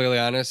 being completely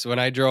honest, when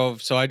I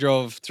drove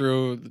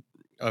through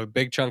a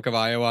big chunk of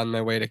Iowa on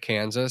my way to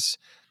Kansas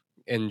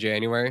in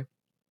January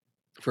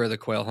for the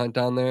quail hunt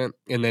down there,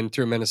 and then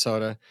through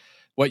Minnesota.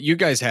 What you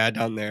guys had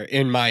down there,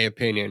 in my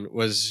opinion,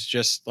 was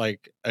just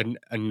like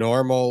a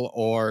normal,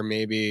 or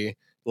maybe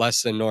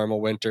less than normal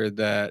winter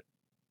that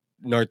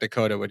North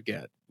Dakota would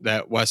get,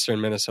 that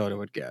Western Minnesota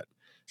would get.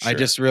 I Sure.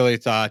 just really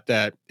thought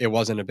that it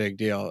wasn't a big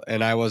deal,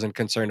 and I wasn't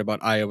concerned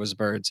about Iowa's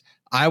birds.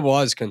 I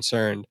was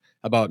concerned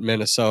about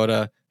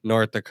Minnesota,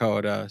 North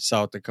Dakota,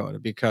 South Dakota,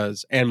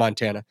 and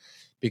Montana,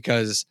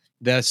 because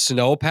the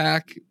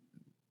snowpack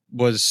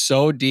was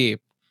so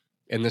deep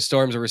and the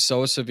storms were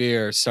so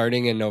severe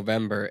starting in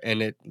November,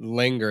 and it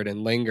lingered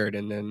and lingered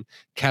and then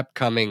kept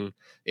coming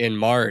in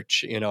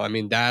March. I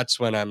mean, that's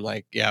when I'm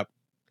like, yep.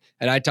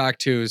 And I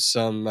talked to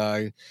some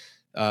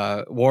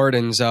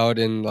wardens out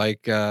in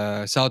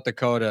South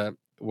Dakota,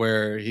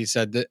 where he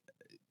said that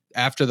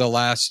after the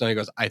last snow, he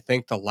goes, I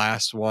think the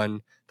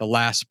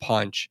last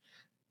punch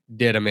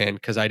did him in,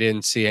 because I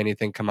didn't see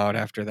anything come out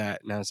after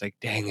that. And I was like,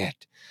 dang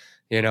it.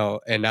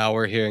 And now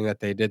we're hearing that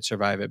they did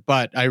survive it.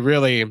 But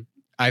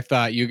I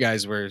thought you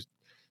guys were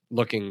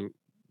looking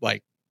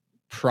like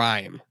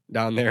prime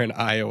down there in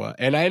Iowa.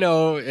 And I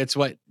know it's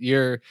what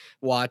you're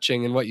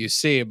watching and what you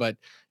see, but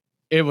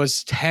it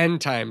was 10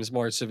 times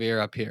more severe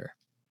up here.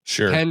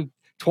 Sure.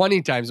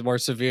 20 times more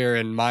severe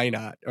in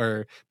Minot,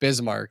 or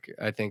Bismarck,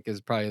 I think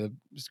is probably the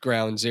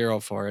ground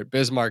zero for it.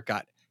 Bismarck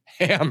got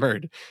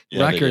hammered,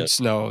 record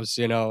snows,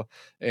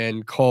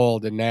 and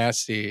cold and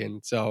nasty.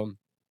 And so,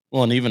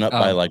 well, and even up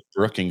by like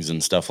Brookings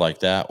and stuff like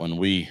that, when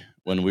we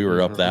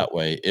were up that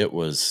way, it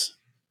was,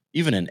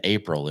 even in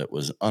April, it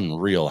was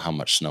unreal how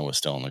much snow was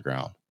still on the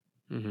ground.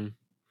 Mm-hmm.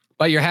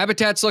 But your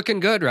habitat's looking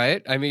good,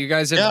 right? I mean, you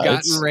guys have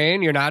gotten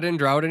rain. You're not in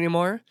drought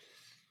anymore.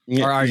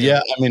 Or are you?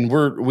 I mean,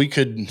 we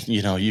could,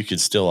 you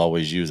could still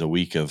always use a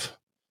week of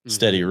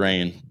steady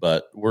rain,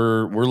 but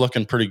we're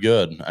looking pretty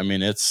good. I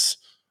mean,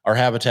 our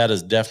habitat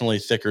is definitely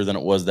thicker than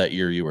it was that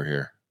year you were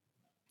here.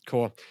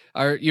 Cool.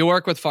 You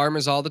work with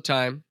farmers all the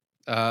time.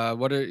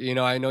 What are,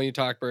 I know you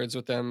talk birds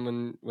with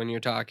them when you're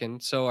talking.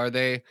 So are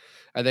they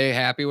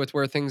happy with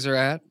where things are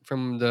at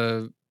from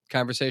the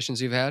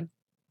conversations you've had?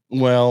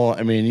 Well,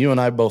 I mean, you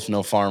and I both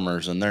know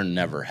farmers, and they're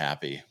never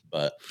happy.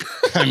 But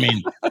I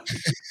mean,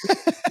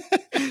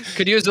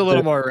 Could use a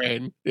little more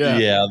rain. Yeah.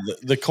 Yeah.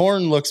 The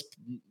corn looks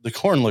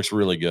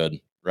really good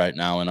right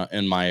now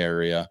in my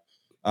area.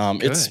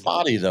 It's Good.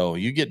 spotty though.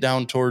 You get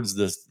down towards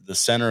the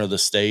center of the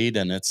state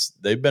and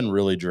they've been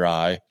really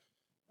dry.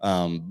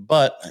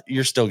 But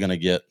you're still going to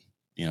get,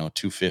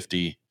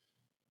 250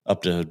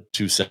 up to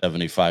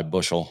 275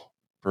 bushel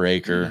per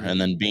acre.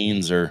 And then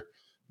beans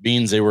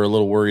they were a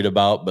little worried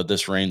about, but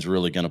this rain's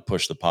really going to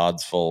push the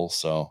pods full.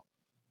 So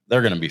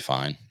they're going to be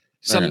fine.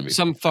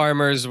 Some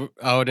farmers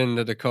out in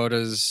the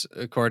Dakotas,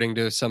 according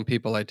to some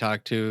people I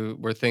talked to,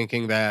 were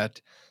thinking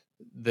that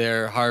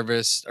their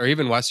harvest, or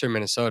even Western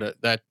Minnesota,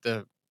 that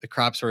the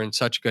crops were in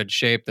such good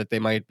shape that they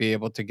might be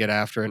able to get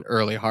after an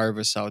early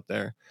harvest out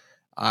there.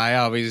 I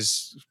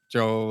always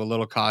throw a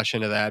little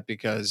caution to that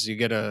because you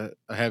get a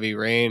heavy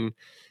rain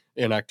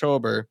in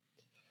October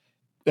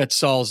that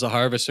stalls the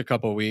harvest a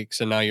couple of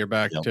weeks, and now you're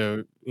back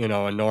to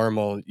a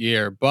normal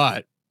year.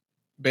 But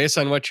based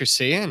on what you're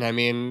seeing, I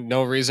mean,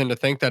 no reason to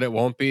think that it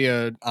won't be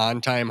an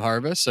on-time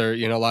harvest, or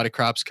a lot of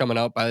crops coming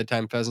out by the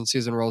time pheasant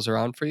season rolls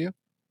around for you.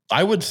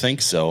 I would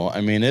think so.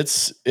 I mean,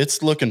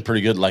 it's looking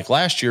pretty good. Like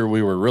last year,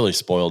 we were really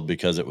spoiled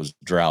because it was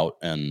drought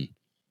and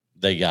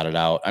they got it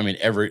out. I mean,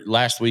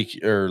 last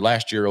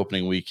year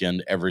opening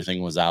weekend,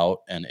 everything was out,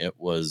 and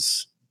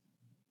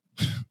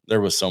there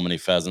was so many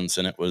pheasants,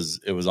 and it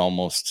was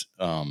almost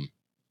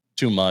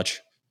too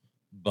much.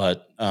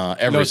 But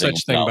everything no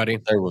such thing, out. Buddy.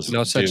 There was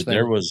no such thing.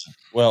 There was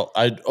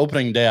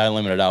opening day. I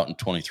limited out in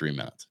 23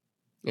 minutes.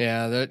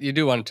 Yeah, you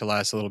do want it to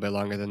last a little bit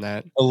longer than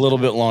that. A little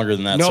bit longer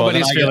than that.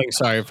 Nobody's feeling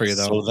sorry for you,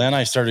 though. So then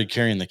I started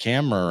carrying the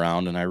camera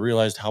around, and I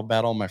realized how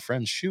bad all my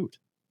friends shoot.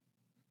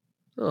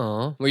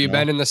 Oh, were you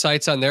bending the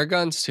sights on their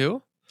guns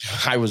too?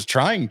 I was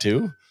trying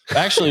to.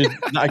 Actually,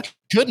 I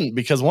couldn't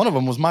because one of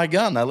them was my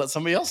gun. I let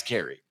somebody else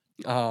carry.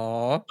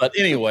 Oh. But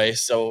anyway,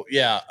 so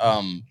yeah,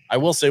 I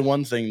will say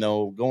one thing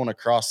though. Going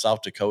across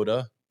South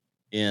Dakota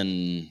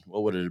in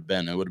what would it have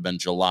been? It would have been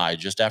July,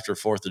 just after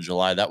 4th of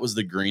July. That was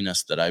the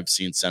greenest that I've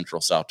seen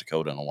central South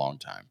Dakota in a long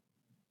time.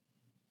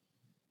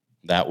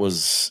 It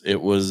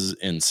was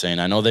insane.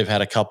 I know they've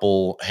had a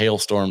couple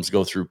hailstorms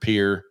go through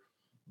Pierre,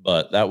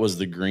 but that was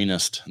the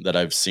greenest that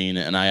I've seen.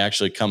 And I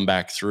actually come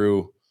back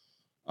through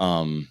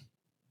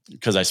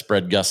because I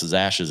spread Gus's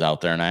ashes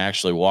out there, and I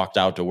actually walked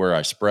out to where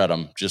I spread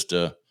them just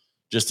to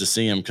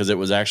see him, because it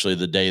was actually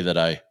the day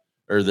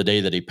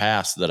that he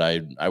passed that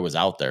I was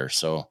out there.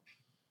 So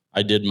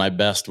I did my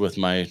best with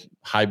my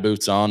high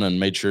boots on and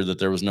made sure that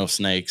there was no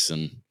snakes,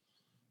 and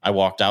I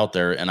walked out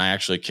there and I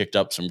actually kicked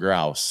up some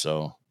grouse.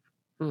 So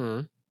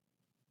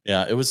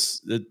yeah,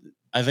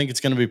 I think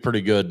it's going to be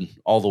pretty good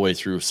all the way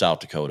through South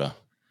Dakota.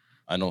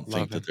 I don't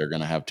think that they're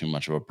going to have too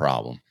much of a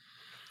problem.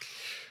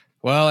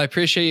 Well, I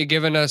appreciate you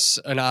giving us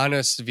an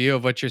honest view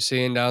of what you're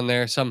seeing down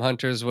there. Some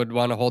hunters would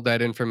want to hold that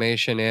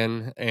information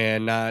in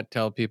and not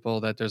tell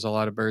people that there's a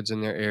lot of birds in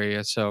their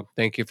area. So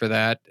thank you for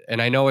that.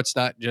 And I know it's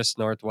not just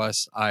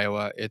Northwest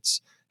Iowa.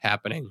 It's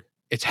happening.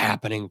 It's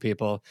happening,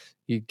 people.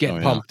 You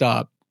get pumped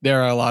up.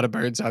 There are a lot of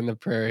birds on the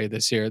prairie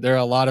this year. There are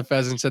a lot of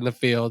pheasants in the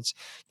fields.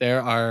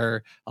 There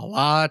are a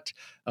lot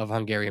of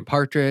Hungarian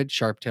partridge,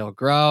 sharp-tailed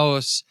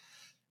grouse.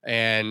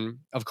 And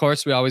of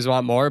course, we always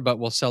want more, but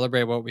we'll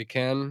celebrate what we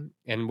can.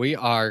 And we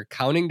are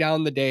counting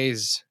down the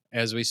days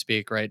as we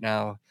speak right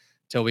now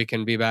till we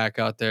can be back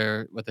out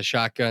there with a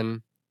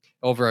shotgun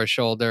over our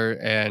shoulder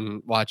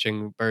and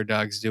watching bird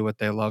dogs do what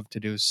they love to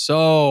do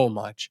so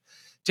much.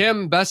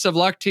 Tim, best of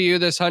luck to you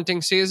this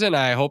hunting season.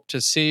 I hope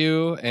to see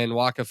you and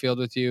walk a field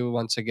with you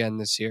once again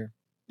this year.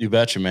 You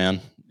betcha,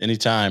 man.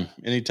 Anytime.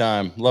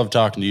 Love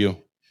talking to you.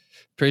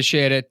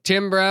 Appreciate it.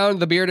 Tim Brown,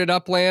 the Bearded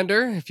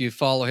Uplander, if you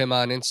follow him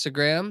on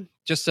Instagram.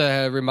 Just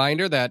a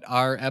reminder that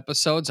our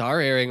episodes are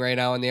airing right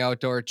now on the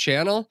Outdoor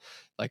Channel.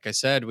 Like I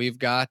said, we've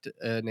got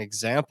an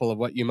example of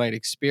what you might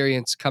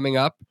experience coming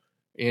up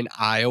in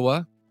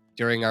Iowa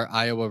during our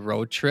Iowa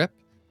road trip.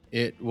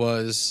 It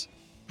was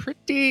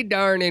pretty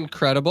darn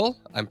incredible.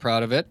 I'm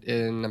proud of it,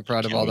 and I'm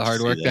proud of all the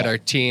hard work that our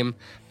team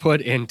put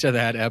into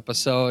that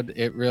episode.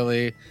 It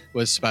really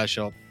was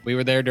special. We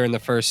were there during the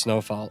first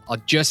snowfall.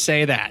 I'll just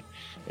say that.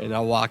 And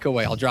I'll walk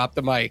away. I'll drop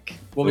the mic.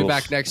 We'll be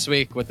back next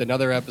week with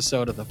another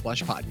episode of the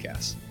Flush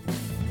Podcast.